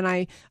Europe. And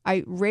I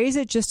raise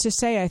it just to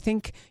say I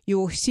think you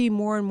will see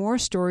more and more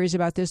stories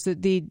about this,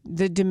 that the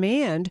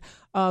demand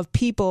of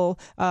people,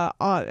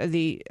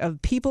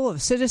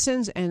 of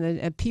citizens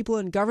and people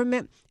in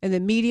government and the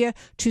media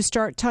to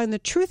start telling the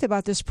truth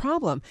about this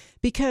problem.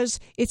 Because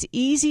it's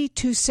easy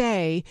to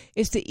say,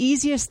 it's the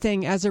easiest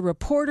thing as a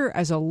reporter,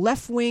 as a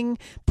left-wing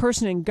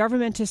person in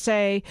government to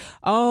say,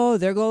 oh,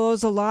 there go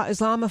those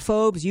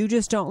Islamophobes. You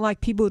just don't like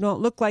people who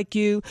don't look like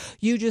you.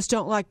 You just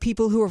don't like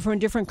people who are from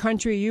a different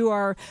country. You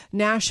are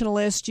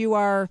nationalist. You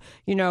are,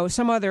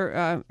 some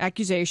other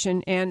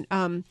accusation. And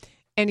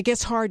it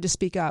gets hard to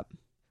speak up.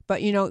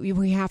 But,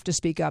 we have to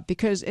speak up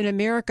because in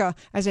America,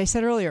 as I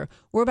said earlier,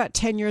 we're about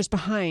 10 years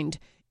behind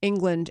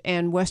England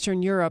and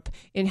Western Europe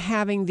in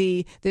having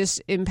this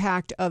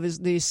impact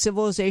of the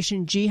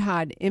civilization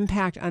jihad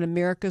impact on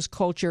America's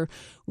culture,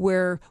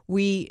 where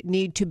we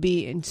need to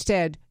be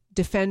instead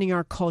defending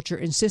our culture,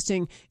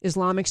 insisting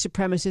Islamic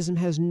supremacism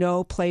has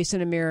no place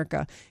in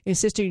America,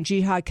 insisting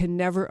jihad can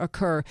never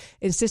occur,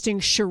 insisting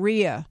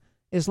Sharia,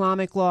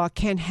 Islamic law,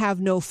 can have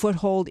no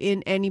foothold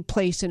in any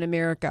place in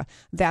America.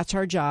 That's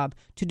our job,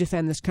 to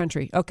defend this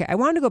country. Okay, I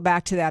want to go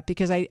back to that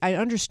because I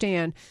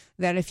understand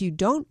that if you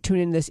don't tune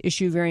in this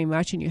issue very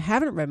much and you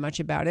haven't read much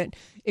about it,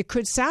 it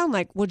could sound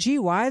like, well, gee,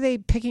 why are they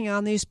picking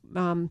on these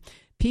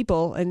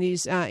people and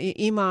these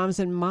imams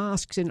and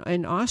mosques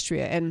in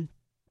Austria? And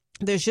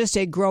there's just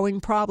a growing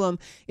problem.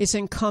 It's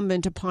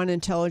incumbent upon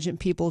intelligent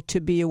people to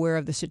be aware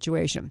of the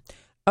situation.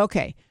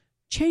 Okay,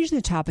 changing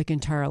the topic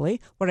entirely.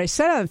 What I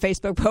said on a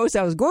Facebook post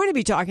I was going to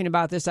be talking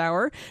about this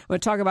hour, I'm going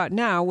to talk about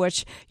now,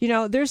 which,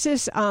 there's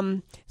this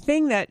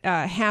thing that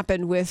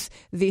happened with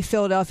the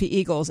Philadelphia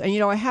Eagles.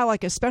 And, I have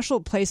like a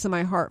special place in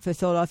my heart for the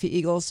Philadelphia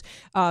Eagles.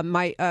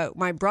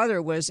 My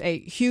brother was a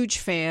huge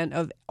fan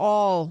of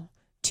all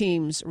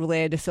teams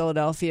related to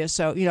Philadelphia.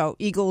 So,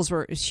 Eagles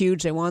were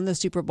huge. They won the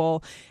Super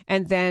Bowl.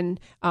 And then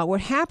what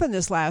happened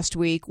this last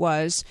week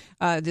was,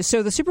 the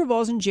Super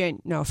Bowl's in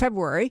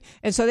February.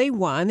 And so they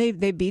won.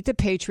 They beat the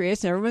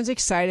Patriots and everyone's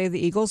excited. The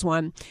Eagles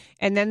won.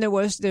 And then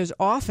there's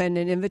often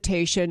an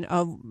invitation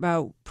of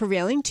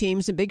prevailing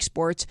teams in big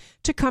sports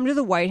to come to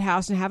the White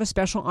House and have a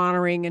special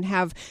honoring and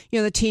have,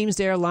 the teams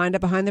there lined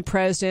up behind the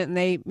president and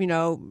they,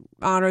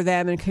 honor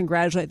them and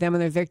congratulate them on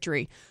their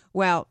victory.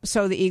 Well,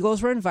 so the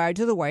Eagles were invited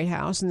to the White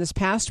House, and this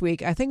past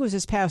week, I think it was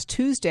this past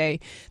Tuesday,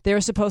 they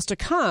were supposed to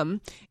come,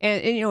 and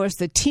it's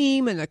the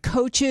team and the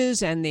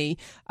coaches and and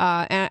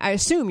I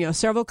assume,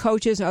 several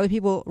coaches and other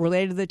people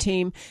related to the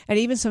team, and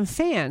even some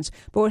fans.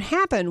 But what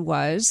happened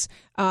was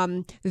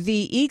the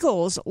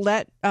Eagles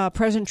let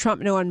President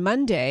Trump know on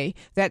Monday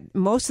that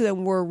most of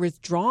them were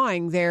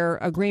withdrawing their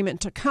agreement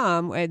to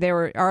come. They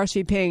were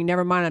RSVPing,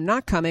 never mind, I'm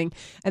not coming.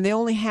 And they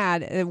only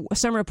had,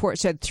 some report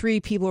said 3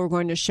 people were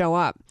going to show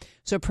up.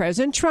 So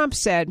President Trump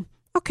said,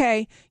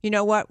 okay, you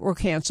know what, we'll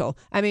cancel.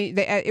 I mean,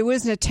 it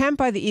was an attempt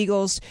by the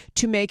Eagles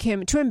to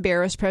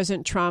embarrass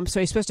President Trump. So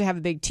he's supposed to have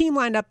a big team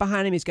lined up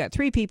behind him. He's got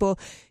 3 people.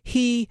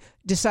 He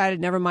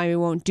decided, never mind, we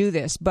won't do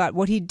this. But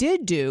what he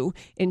did do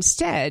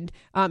instead,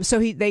 so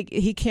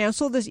he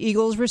canceled this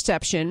Eagles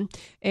reception,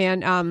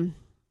 and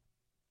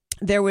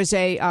there was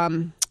a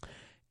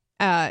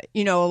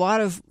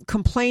lot of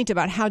complaint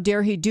about how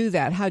dare he do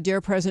that? How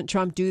dare President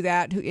Trump do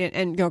that?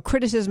 And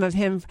criticism of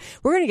him.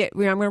 I'm going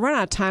to run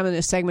out of time in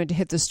this segment to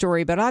hit the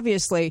story, but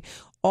obviously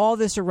all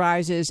this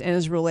arises and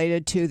is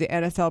related to the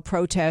NFL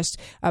protest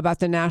about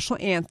the national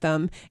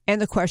anthem and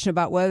the question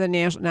about whether the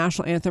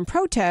national anthem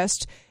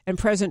protest and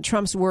President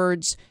Trump's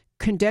words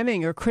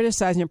condemning or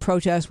criticizing a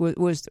protest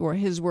were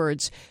his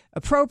words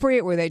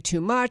appropriate? Were they too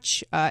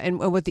much? And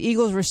what the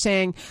Eagles were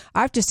saying,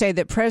 I have to say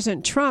that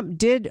President Trump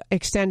did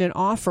extend an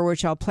offer,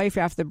 which I'll play for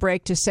after the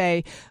break, to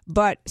say,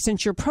 but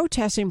since you're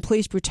protesting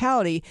police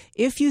brutality,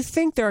 if you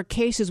think there are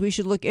cases we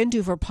should look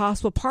into for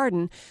possible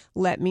pardon,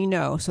 let me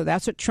know. So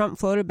that's what Trump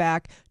floated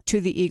back to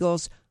the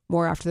Eagles.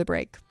 More after the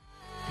break.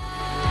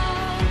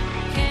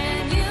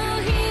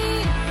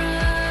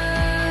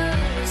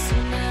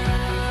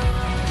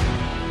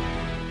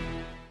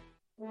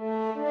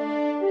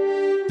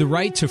 The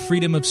right to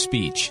freedom of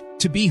speech,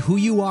 to be who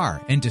you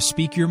are and to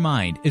speak your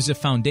mind, is a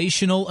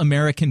foundational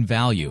American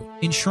value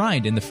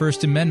enshrined in the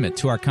First Amendment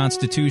to our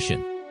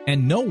Constitution.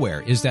 And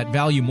nowhere is that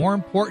value more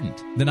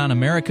important than on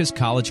America's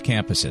college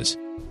campuses.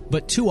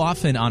 But too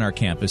often on our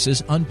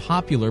campuses,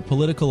 unpopular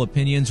political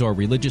opinions or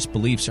religious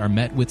beliefs are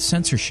met with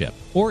censorship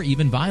or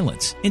even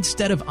violence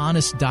instead of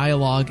honest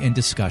dialogue and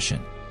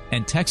discussion.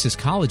 And Texas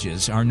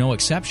colleges are no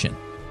exception.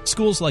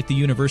 Schools like the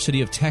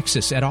University of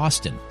Texas at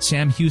Austin,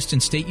 Sam Houston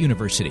State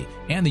University,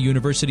 and the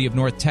University of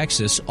North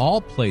Texas all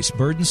place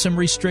burdensome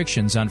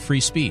restrictions on free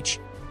speech.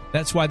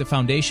 That's why the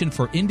Foundation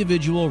for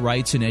Individual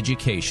Rights in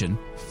Education,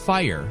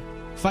 FIRE,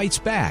 fights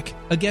back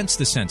against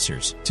the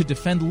censors to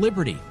defend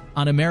liberty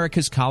on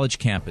America's college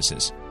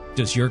campuses.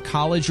 Does your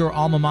college or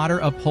alma mater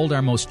uphold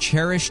our most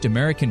cherished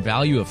American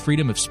value of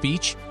freedom of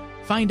speech?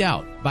 Find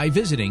out by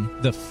visiting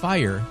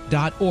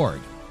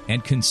thefire.org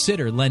and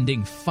consider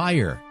lending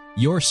FIRE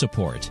your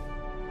support.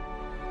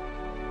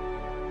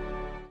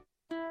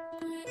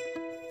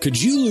 Could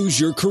you lose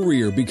your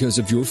career because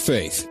of your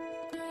faith?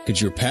 Could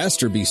your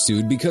pastor be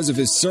sued because of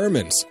his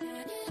sermons?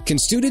 Can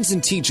students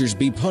and teachers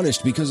be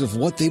punished because of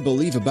what they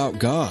believe about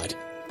God?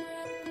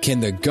 Can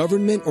the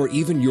government or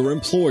even your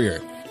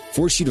employer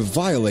force you to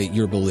violate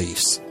your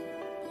beliefs?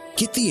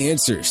 Get the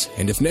answers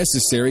and, if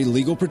necessary,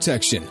 legal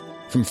protection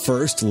from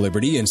First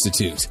Liberty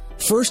Institute.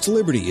 First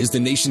Liberty is the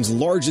nation's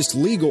largest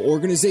legal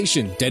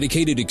organization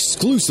dedicated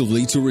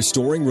exclusively to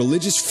restoring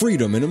religious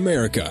freedom in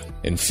America.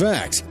 In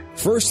fact,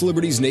 First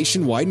Liberty's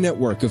nationwide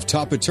network of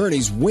top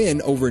attorneys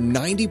win over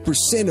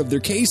 90% of their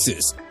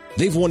cases.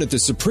 They've won at the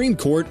Supreme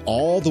Court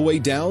all the way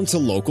down to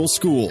local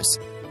schools.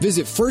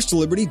 Visit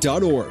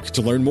firstliberty.org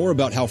to learn more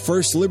about how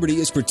First Liberty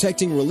is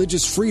protecting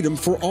religious freedom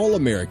for all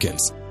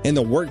Americans in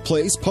the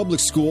workplace, public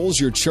schools,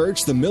 your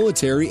church, the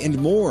military, and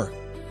more.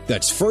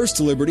 That's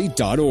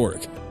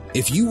firstliberty.org.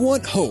 If you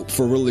want hope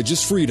for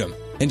religious freedom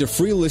and a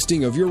free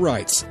listing of your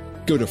rights,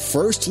 go to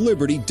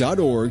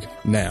firstliberty.org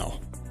now.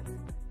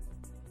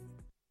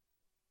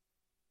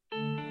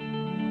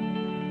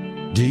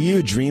 Do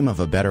you dream of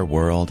a better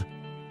world?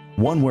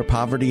 One where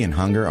poverty and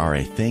hunger are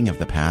a thing of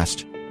the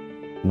past?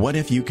 What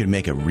if you could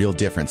make a real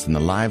difference in the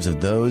lives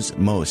of those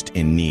most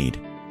in need?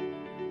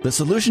 The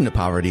solution to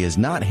poverty is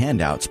not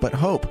handouts, but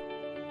hope.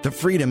 The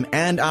freedom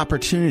and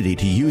opportunity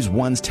to use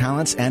one's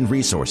talents and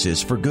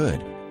resources for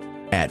good.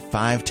 At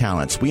 5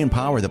 Talents, we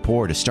empower the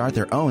poor to start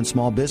their own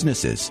small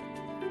businesses.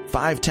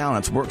 5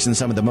 Talents works in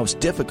some of the most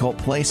difficult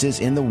places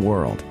in the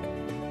world.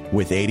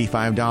 With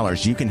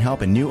 $85, you can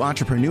help a new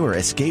entrepreneur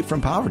escape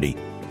from poverty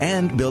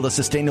and build a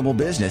sustainable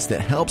business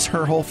that helps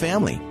her whole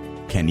family.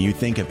 Can you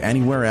think of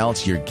anywhere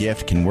else your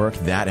gift can work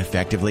that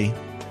effectively?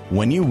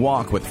 When you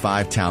walk with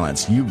 5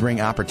 Talents, you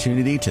bring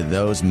opportunity to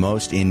those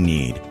most in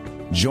need.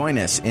 Join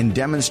us in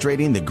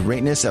demonstrating the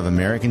greatness of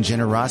American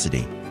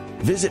generosity.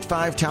 Visit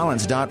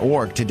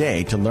 5talents.org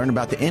today to learn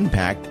about the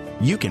impact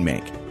you can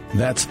make.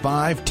 That's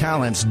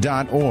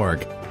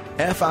 5talents.org.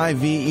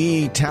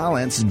 FIVE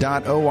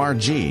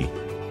talents.org.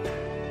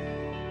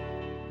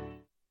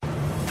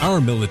 Our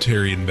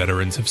military and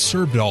veterans have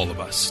served all of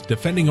us,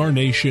 defending our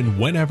nation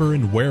whenever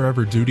and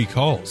wherever duty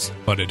calls.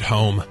 But at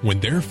home,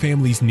 when their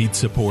families need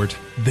support,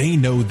 they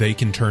know they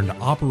can turn to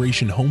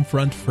Operation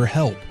Homefront for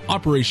help.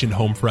 Operation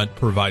Homefront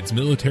provides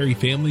military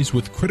families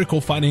with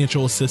critical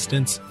financial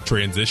assistance,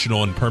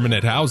 transitional and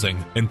permanent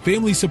housing, and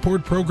family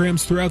support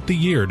programs throughout the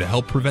year to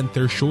help prevent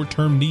their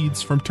short-term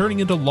needs from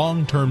turning into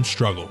long-term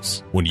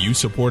struggles. When you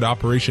support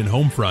Operation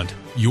Homefront,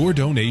 your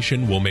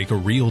donation will make a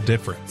real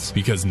difference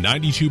because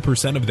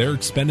 92% of their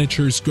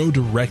expenditures go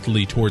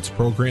directly towards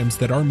programs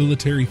that our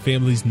military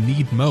families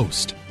need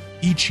most.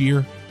 Each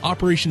year,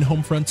 Operation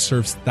Homefront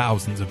serves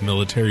thousands of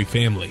military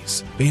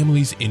families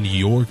in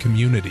your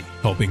community,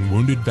 helping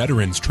wounded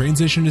veterans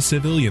transition to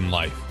civilian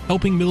life,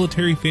 helping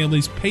military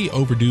families pay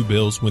overdue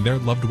bills when their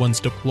loved ones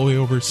deploy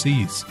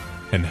overseas,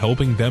 and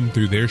helping them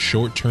through their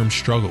short-term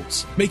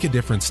struggles. Make a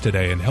difference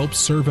today and help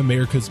serve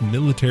America's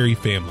military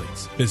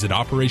families. Visit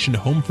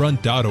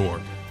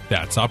OperationHomefront.org.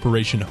 That's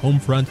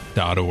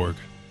OperationHomefront.org.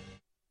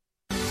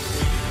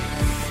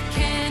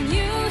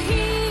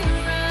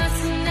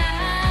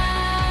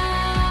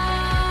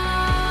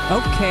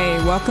 Okay,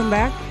 welcome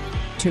back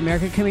to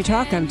America Can We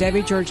Talk. I'm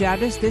Debbie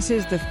Georgiadis.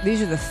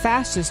 These are the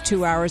fastest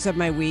 2 hours of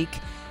my week,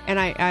 and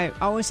I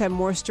always have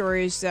more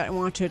stories that I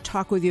want to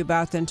talk with you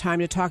about than time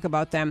to talk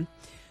about them.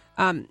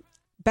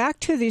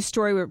 Back to the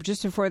story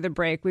just before the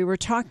break, we were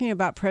talking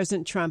about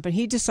President Trump, and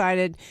he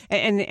decided,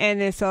 and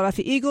the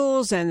Philadelphia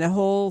Eagles and the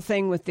whole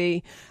thing with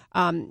the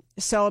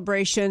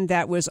celebration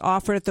that was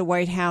offered at the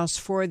White House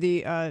for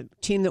the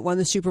team that won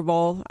the Super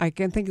Bowl. I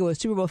can think it was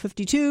Super Bowl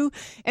 52.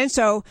 And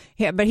so,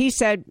 but he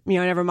said,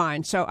 never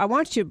mind. So I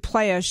want to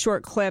play a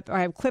short clip.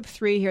 I have clip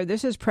 3 here.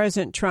 This is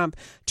President Trump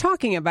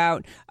talking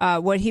about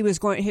what he was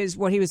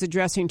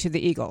addressing to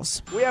the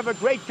Eagles. We have a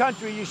great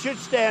country. You should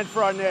stand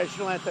for our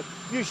national anthem.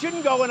 You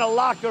shouldn't go in a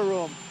locker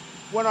room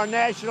when our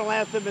national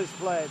anthem is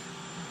played.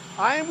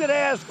 I am going to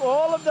ask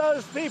all of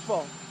those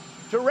people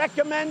to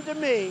recommend to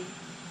me,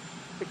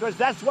 because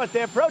that's what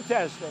they're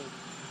protesting,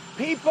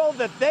 people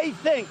that they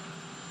think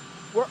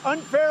were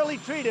unfairly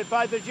treated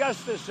by the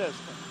justice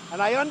system.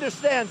 And I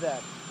understand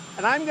that.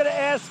 And I'm going to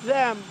ask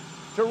them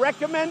to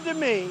recommend to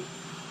me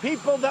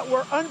people that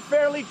were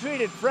unfairly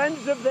treated,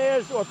 friends of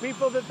theirs or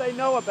people that they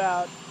know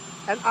about.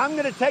 And I'm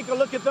going to take a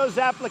look at those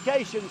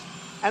applications.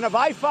 And if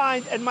I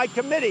find, and my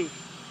committee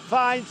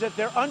finds that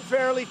they're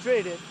unfairly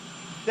treated,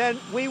 then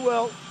we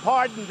will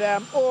pardon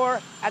them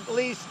or at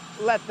least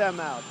let them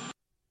out.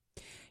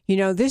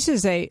 This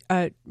is I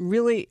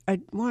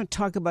want to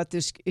talk about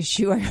this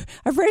issue.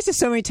 I've raised it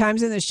so many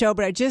times in the show,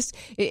 but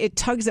it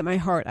tugs at my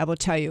heart, I will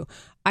tell you.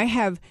 I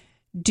have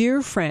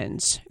dear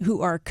friends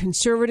who are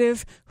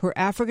conservative, who are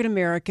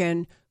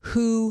African-American,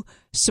 who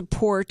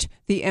support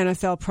the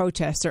NFL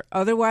protests. They're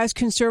otherwise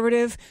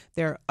conservative.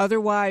 They're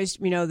otherwise,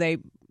 they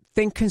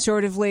think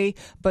conservatively,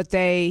 but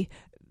they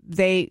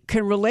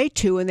can relate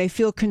to and they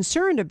feel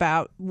concerned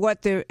about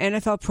what the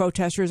NFL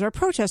protesters are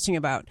protesting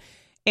about.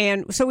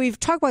 And so we've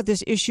talked about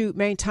this issue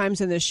many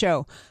times in this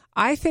show.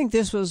 I think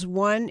this was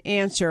one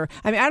answer.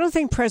 I don't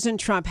think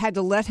President Trump had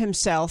to let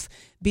himself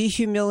be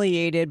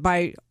humiliated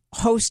by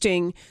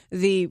hosting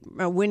the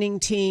winning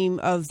team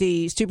of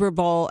the Super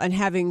Bowl and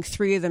having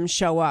 3 of them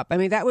show up.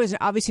 That was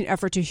obviously an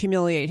effort to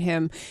humiliate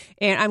him.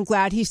 And I'm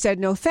glad he said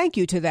no thank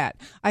you to that.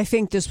 I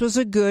think this was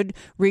a good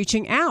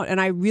reaching out.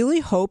 And I really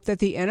hope that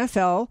the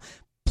NFL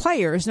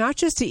players, not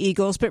just the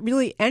Eagles, but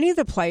really any of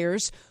the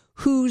players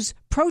whose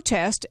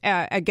protest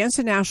against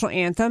the national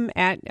anthem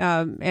at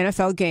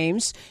NFL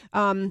games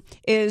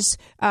is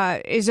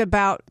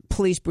about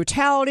police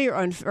brutality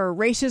or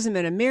racism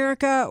in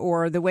America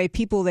or the way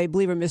people they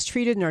believe are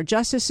mistreated in our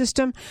justice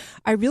system.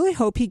 I really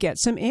hope he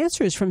gets some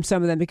answers from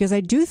some of them, because I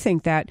do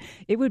think that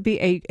it would be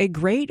a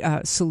great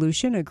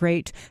solution, a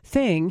great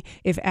thing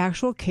if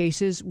actual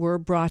cases were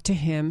brought to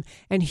him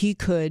and he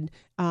could,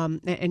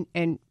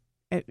 and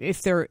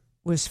if there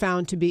was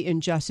found to be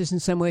injustice in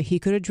some way, he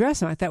could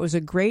address it. That was a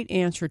great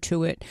answer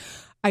to it.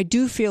 I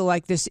do feel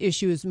like this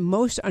issue has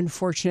most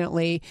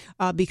unfortunately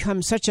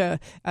become such a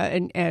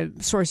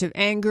source of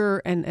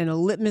anger and a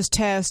litmus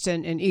test,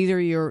 and either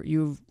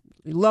you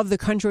love the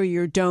country or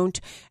you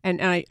don't.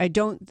 And I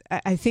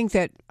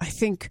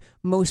think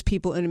most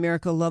people in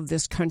America love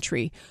this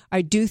country.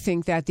 I do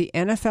think that the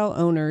NFL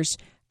owners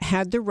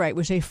had the right,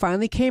 which they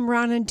finally came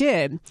around and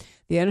did.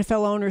 The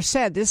NFL owners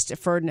said this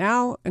for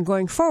now and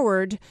going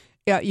forward.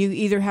 You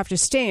either have to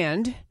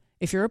stand,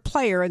 if you're a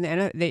player and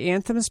the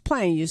anthem is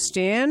playing, you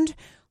stand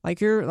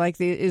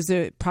is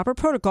the proper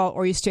protocol,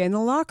 or you stay in the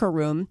locker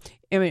room.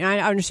 I mean, I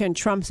understand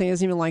Trump saying he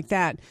doesn't even like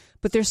that,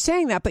 but they're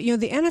saying that. But,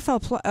 the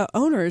NFL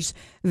owners,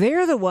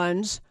 they're the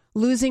ones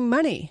losing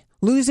money,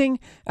 losing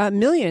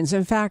millions.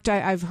 In fact,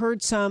 I've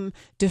heard some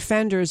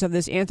defenders of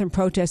this anthem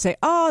protest say,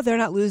 oh, they're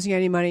not losing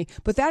any money.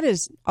 But that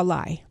is a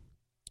lie.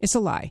 It's a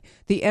lie.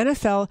 The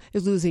NFL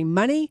is losing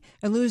money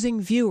and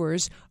losing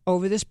viewers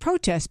over this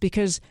protest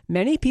because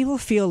many people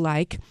feel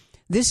like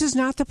this is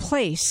not the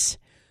place.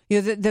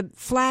 The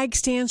flag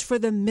stands for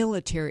the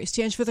military. It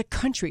stands for the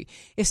country.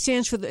 It's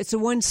the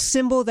one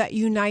symbol that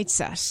unites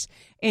us.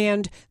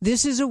 And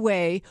this is a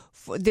way,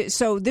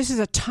 so this is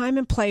a time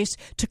and place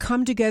to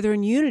come together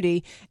in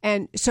unity.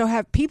 And so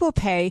have people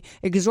pay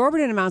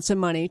exorbitant amounts of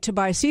money to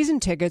buy season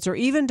tickets or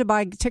even to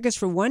buy tickets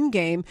for one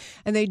game,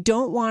 and they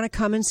don't want to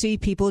come and see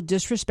people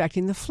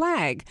disrespecting the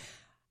flag.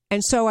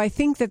 And so I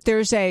think that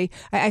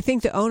I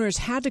think the owners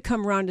had to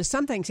come around to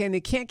something, saying they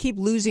can't keep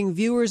losing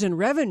viewers and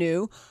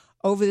revenue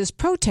over this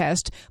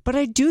protest. But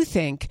I do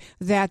think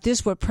that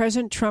what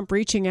President Trump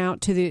reaching out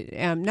to the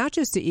not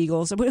just the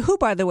Eagles, who,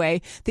 by the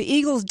way, the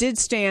Eagles did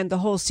stand the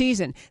whole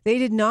season. They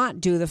did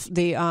not do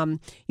the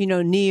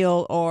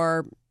kneel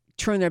or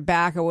turn their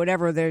back or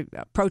whatever the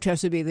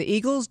protest would be. The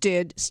Eagles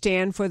did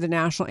stand for the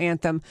national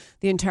anthem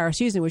the entire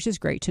season, which is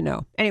great to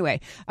know.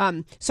 Anyway,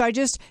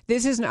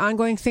 this is an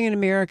ongoing thing in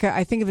America.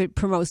 I think if it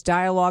promotes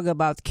dialogue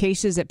about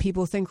cases that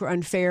people think are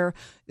unfair,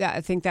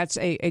 I think that's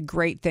a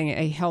great thing,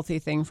 a healthy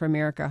thing for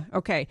America.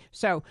 Okay,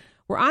 so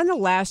we're on the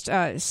last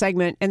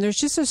segment, and there's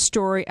just a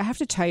story. I have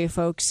to tell you,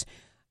 folks,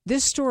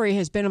 this story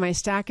has been on my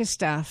stack of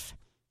stuff.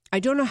 I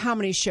don't know how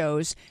many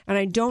shows, and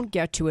I don't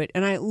get to it,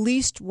 and I at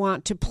least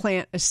want to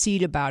plant a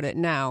seed about it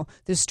now,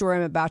 this story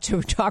I'm about to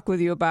talk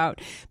with you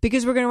about,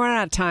 because we're going to run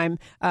out of time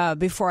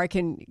before I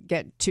can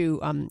get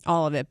to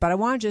all of it. But I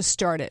want to just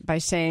start it by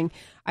saying,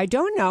 I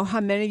don't know how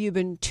many of you have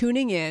been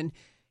tuning in.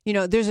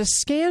 There's a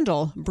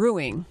scandal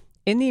brewing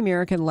in the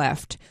American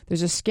left.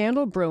 There's a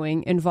scandal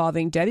brewing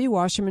involving Debbie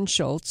Wasserman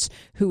Schultz,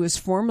 who was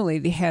formerly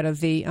the head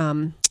of the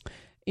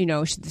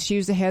she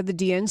was the head of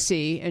the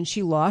DNC, and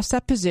she lost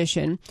that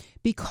position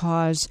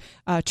because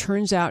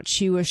turns out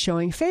she was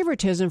showing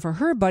favoritism for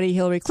her buddy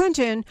Hillary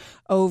Clinton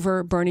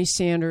over Bernie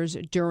Sanders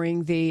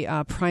during the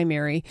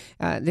primary,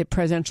 the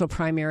presidential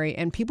primary,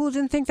 and people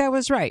didn't think that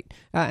was right,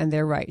 and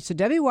they're right. So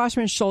Debbie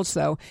Wasserman Schultz,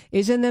 though,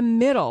 is in the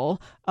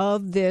middle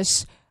of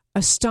this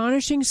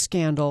astonishing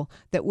scandal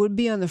that would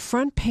be on the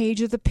front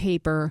page of the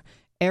paper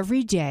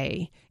every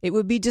day. It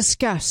would be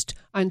discussed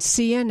on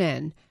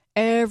CNN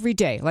every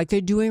day, like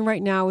they're doing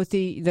right now with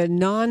the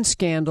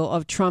non-scandal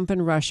of Trump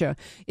and Russia.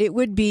 It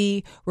would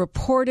be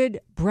reported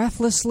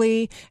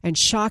breathlessly and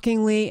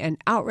shockingly and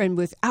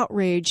with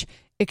outrage,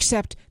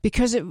 except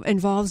because it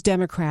involves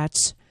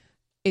Democrats,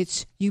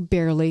 you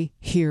barely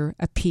hear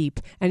a peep.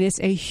 And it's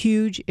a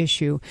huge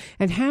issue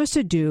and has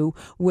to do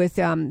with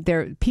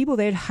their people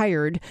they'd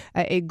hired,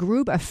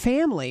 a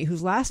family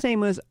whose last name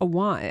was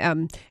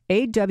Awan,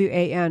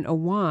 A-W-A-N,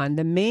 Awan,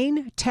 the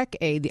main tech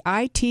aide, the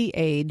IT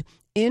aide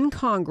in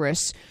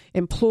Congress,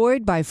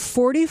 employed by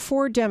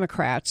 44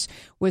 Democrats,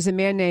 was a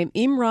man named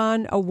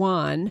Imran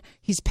Awan.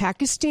 He's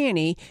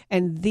Pakistani,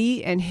 and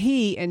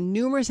he and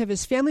numerous of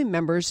his family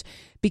members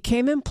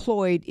became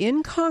employed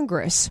in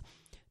Congress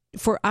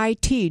for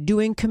IT,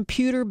 doing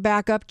computer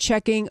backup,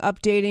 checking,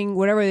 updating,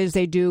 whatever it is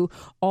they do,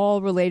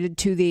 all related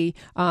to the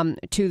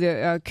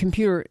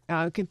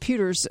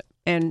computers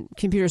and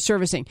computer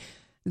servicing.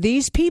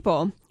 These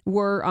people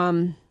were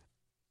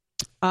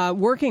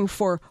working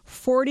for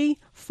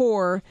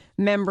 44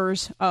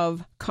 members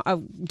of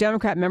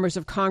Democrat members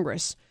of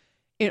Congress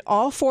in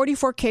all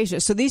 44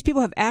 cases. So these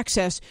people have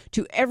access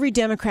to every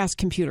Democrat's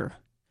computer.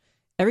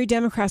 Every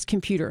Democrat's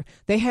computer.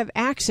 They have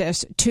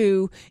access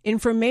to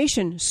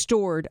information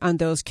stored on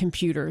those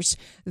computers.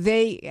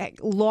 They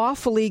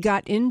lawfully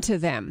got into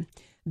them.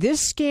 This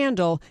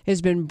scandal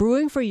has been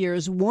brewing for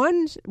years.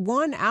 One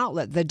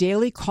outlet, the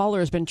Daily Caller,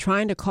 has been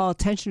trying to call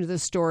attention to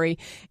this story,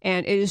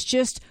 and it is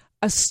just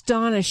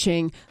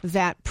astonishing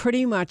that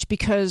pretty much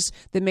because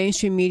the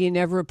mainstream media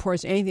never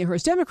reports anything that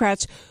hurts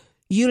Democrats,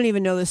 you don't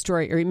even know the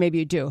story, or maybe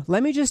you do.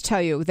 Let me just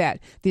tell you that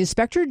the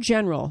Inspector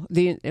General,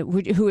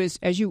 who is,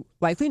 as you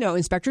likely know,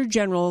 Inspector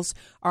Generals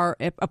are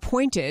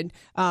appointed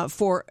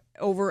for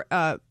over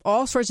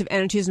all sorts of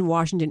entities in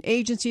Washington,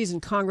 agencies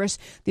and Congress.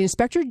 The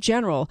Inspector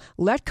General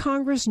let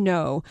Congress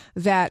know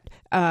that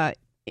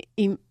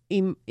Imran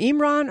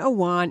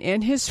Awan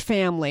and his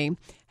family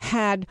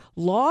had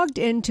logged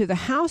into the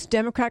House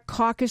Democrat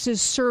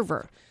Caucus's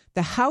server,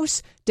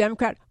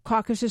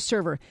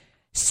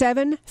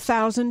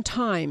 7,000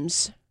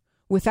 times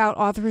without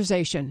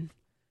authorization.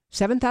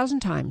 7,000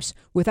 times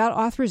without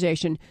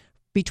authorization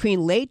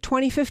between late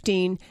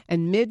 2015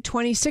 and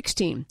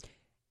mid-2016.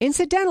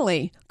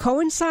 Incidentally,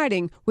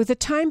 coinciding with the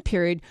time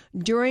period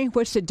during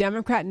which the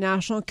Democrat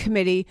National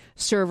Committee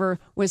server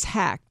was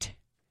hacked.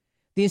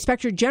 The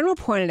Inspector General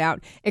pointed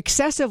out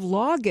excessive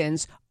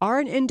logins are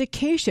an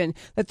indication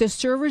that the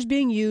server is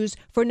being used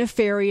for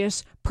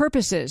nefarious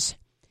purposes.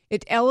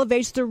 It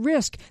elevates the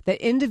risk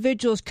that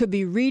individuals could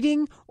be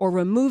reading or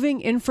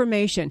removing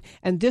information.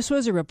 And this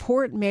was a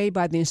report made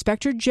by the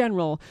Inspector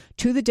General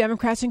to the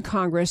Democrats in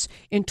Congress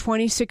in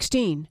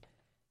 2016.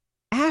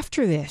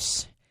 After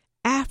this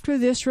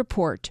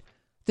report,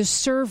 the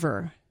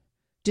server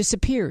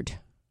disappeared.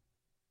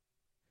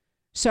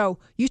 So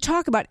you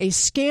talk about a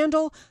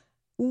scandal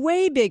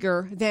way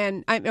bigger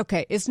than,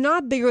 it's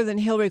not bigger than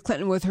Hillary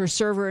Clinton with her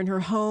server in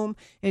her home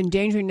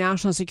endangering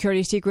national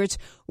security secrets,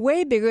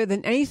 way bigger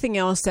than anything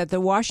else that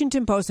the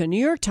Washington Post, the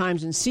New York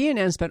Times, and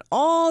CNN spent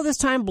all this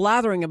time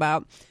blathering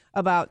about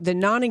the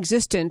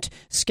non-existent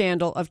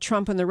scandal of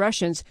Trump and the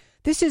Russians.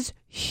 This is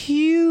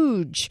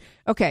huge.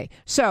 Okay,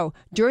 so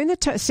during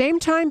the same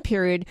time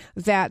period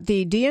that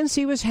the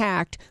DNC was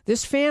hacked,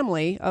 this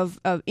family of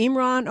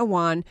Imran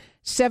Awan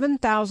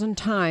 7,000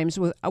 times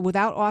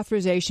without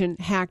authorization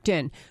hacked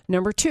in.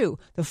 Number two,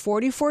 the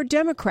 44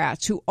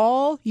 Democrats who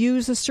all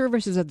use the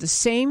services of the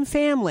same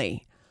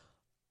family,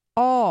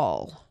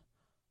 all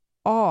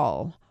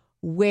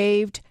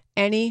waived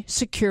any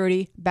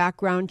security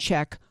background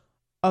check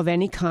of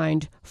any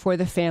kind for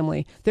the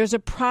family. There's a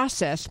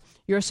process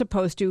you're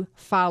supposed to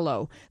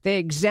follow. They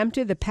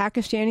exempted the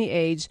Pakistani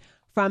aides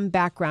from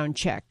background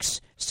checks.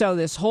 So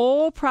this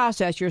whole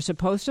process you're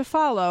supposed to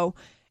follow,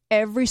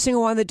 every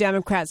single one of the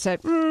Democrats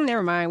said,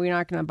 never mind, we're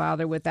not going to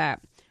bother with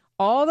that.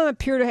 All of them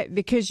appear to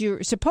because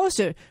you're supposed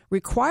to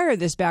require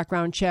this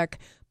background check,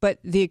 but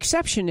the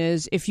exception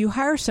is if you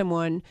hire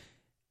someone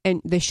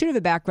and they should have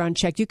a background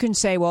check, you can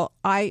say, well,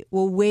 I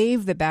will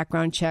waive the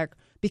background check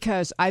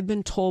because I've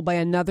been told by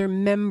another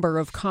member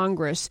of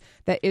Congress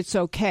that it's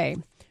okay.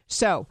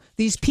 So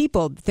these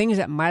people, things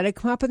that might have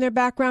come up in their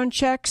background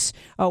checks,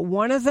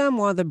 one of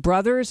the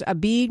brothers,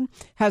 Abid,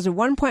 has a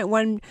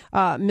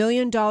 $1.1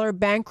 million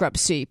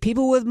bankruptcy.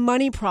 People with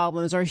money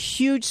problems are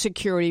huge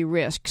security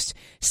risks.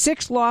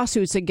 6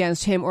 lawsuits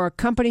against him or a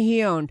company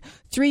he owned.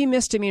 3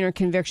 misdemeanor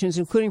convictions,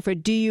 including for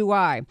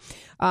DUI.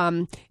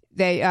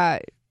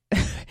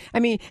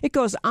 It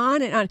goes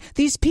on and on.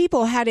 These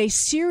people had a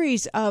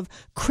series of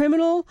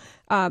criminal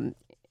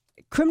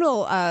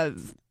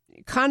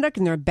conduct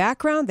in their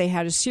background. They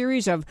had a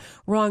series of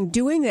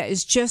wrongdoing that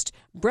is just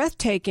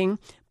breathtaking.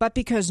 But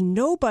because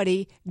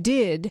nobody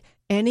did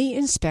any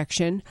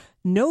inspection,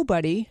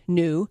 nobody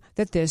knew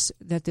that this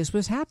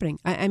was happening.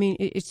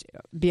 It's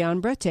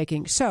beyond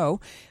breathtaking. So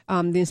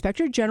the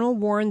Inspector General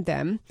warned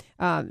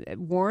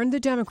the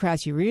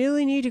Democrats, you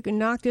really need to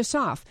knock this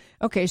off.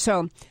 Okay,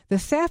 so the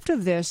theft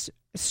of this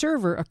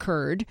server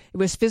occurred. It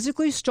was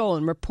physically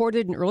stolen.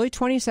 Reported in early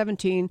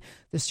 2017,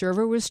 the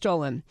server was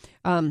stolen.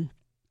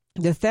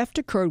 The theft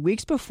occurred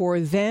weeks before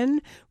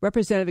then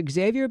Representative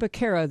Xavier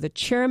Becerra, the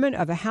chairman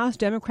of the House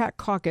Democrat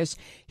caucus.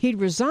 He'd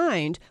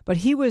resigned, but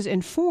he was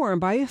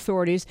informed by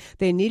authorities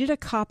they needed a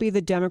copy of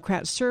the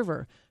Democrat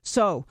server.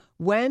 So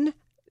when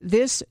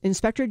this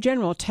Inspector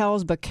General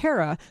tells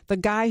Becerra, the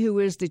guy who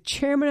is the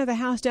chairman of the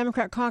House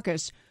Democrat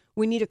caucus,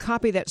 we need a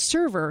copy of that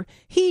server,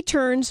 he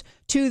turns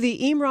to the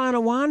Imran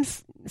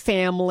Awan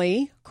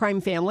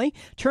crime family,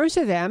 turns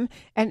to them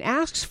and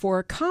asks for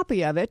a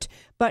copy of it.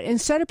 But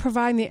instead of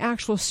providing the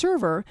actual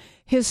server,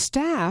 his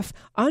staff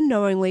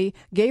unknowingly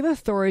gave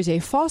authorities a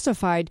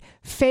falsified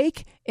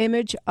fake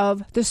image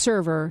of the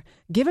server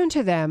given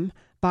to them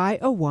by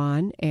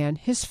Awan and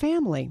his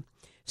family.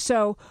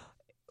 So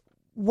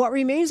what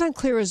remains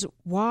unclear is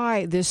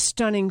why this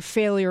stunning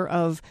failure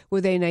of,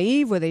 were they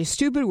naive, were they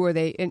stupid, were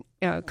they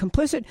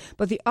complicit?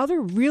 But the other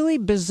really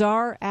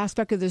bizarre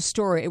aspect of this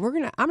story, and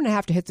I'm going to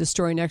have to hit this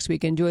story next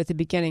week and do it at the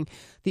beginning.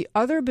 The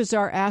other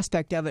bizarre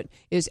aspect of it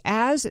is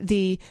as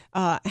the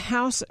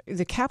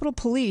Capitol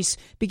Police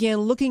began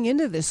looking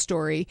into this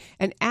story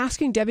and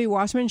asking Debbie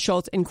Wasserman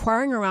Schultz,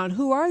 inquiring around,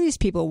 who are these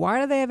people? Why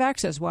do they have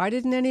access? Why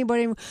didn't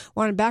anybody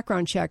want a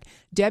background check?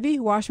 Debbie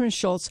Wasserman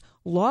Schultz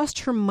lost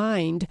her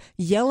mind,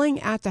 yelling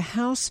at the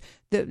House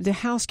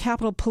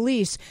Capitol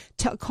Police,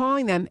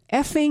 calling them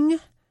effing,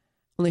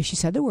 only she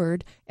said the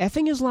word,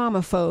 effing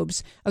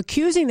Islamophobes,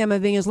 accusing them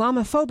of being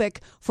Islamophobic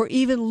for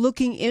even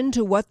looking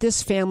into what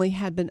this family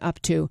had been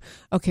up to.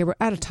 Okay, we're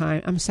out of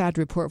time. I'm sad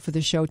to report for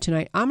the show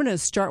tonight. I'm going to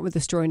start with the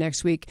story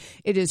next week.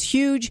 It is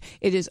huge,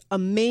 it is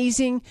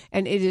amazing,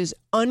 and it is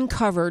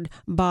uncovered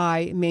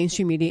by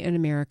mainstream media in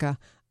America.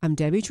 I'm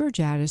Debbie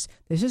Georgatos.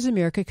 This is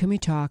America Can We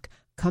Talk?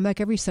 Come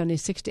back every Sunday,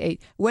 6 to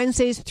 8.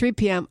 Wednesdays, 3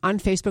 p.m. on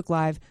Facebook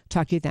Live.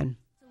 Talk to you then.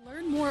 To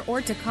learn more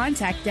or to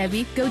contact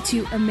Debbie, go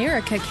to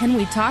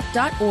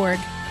americacanwetalk.org.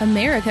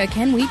 America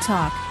Can We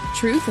Talk?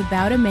 Truth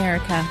about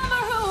America.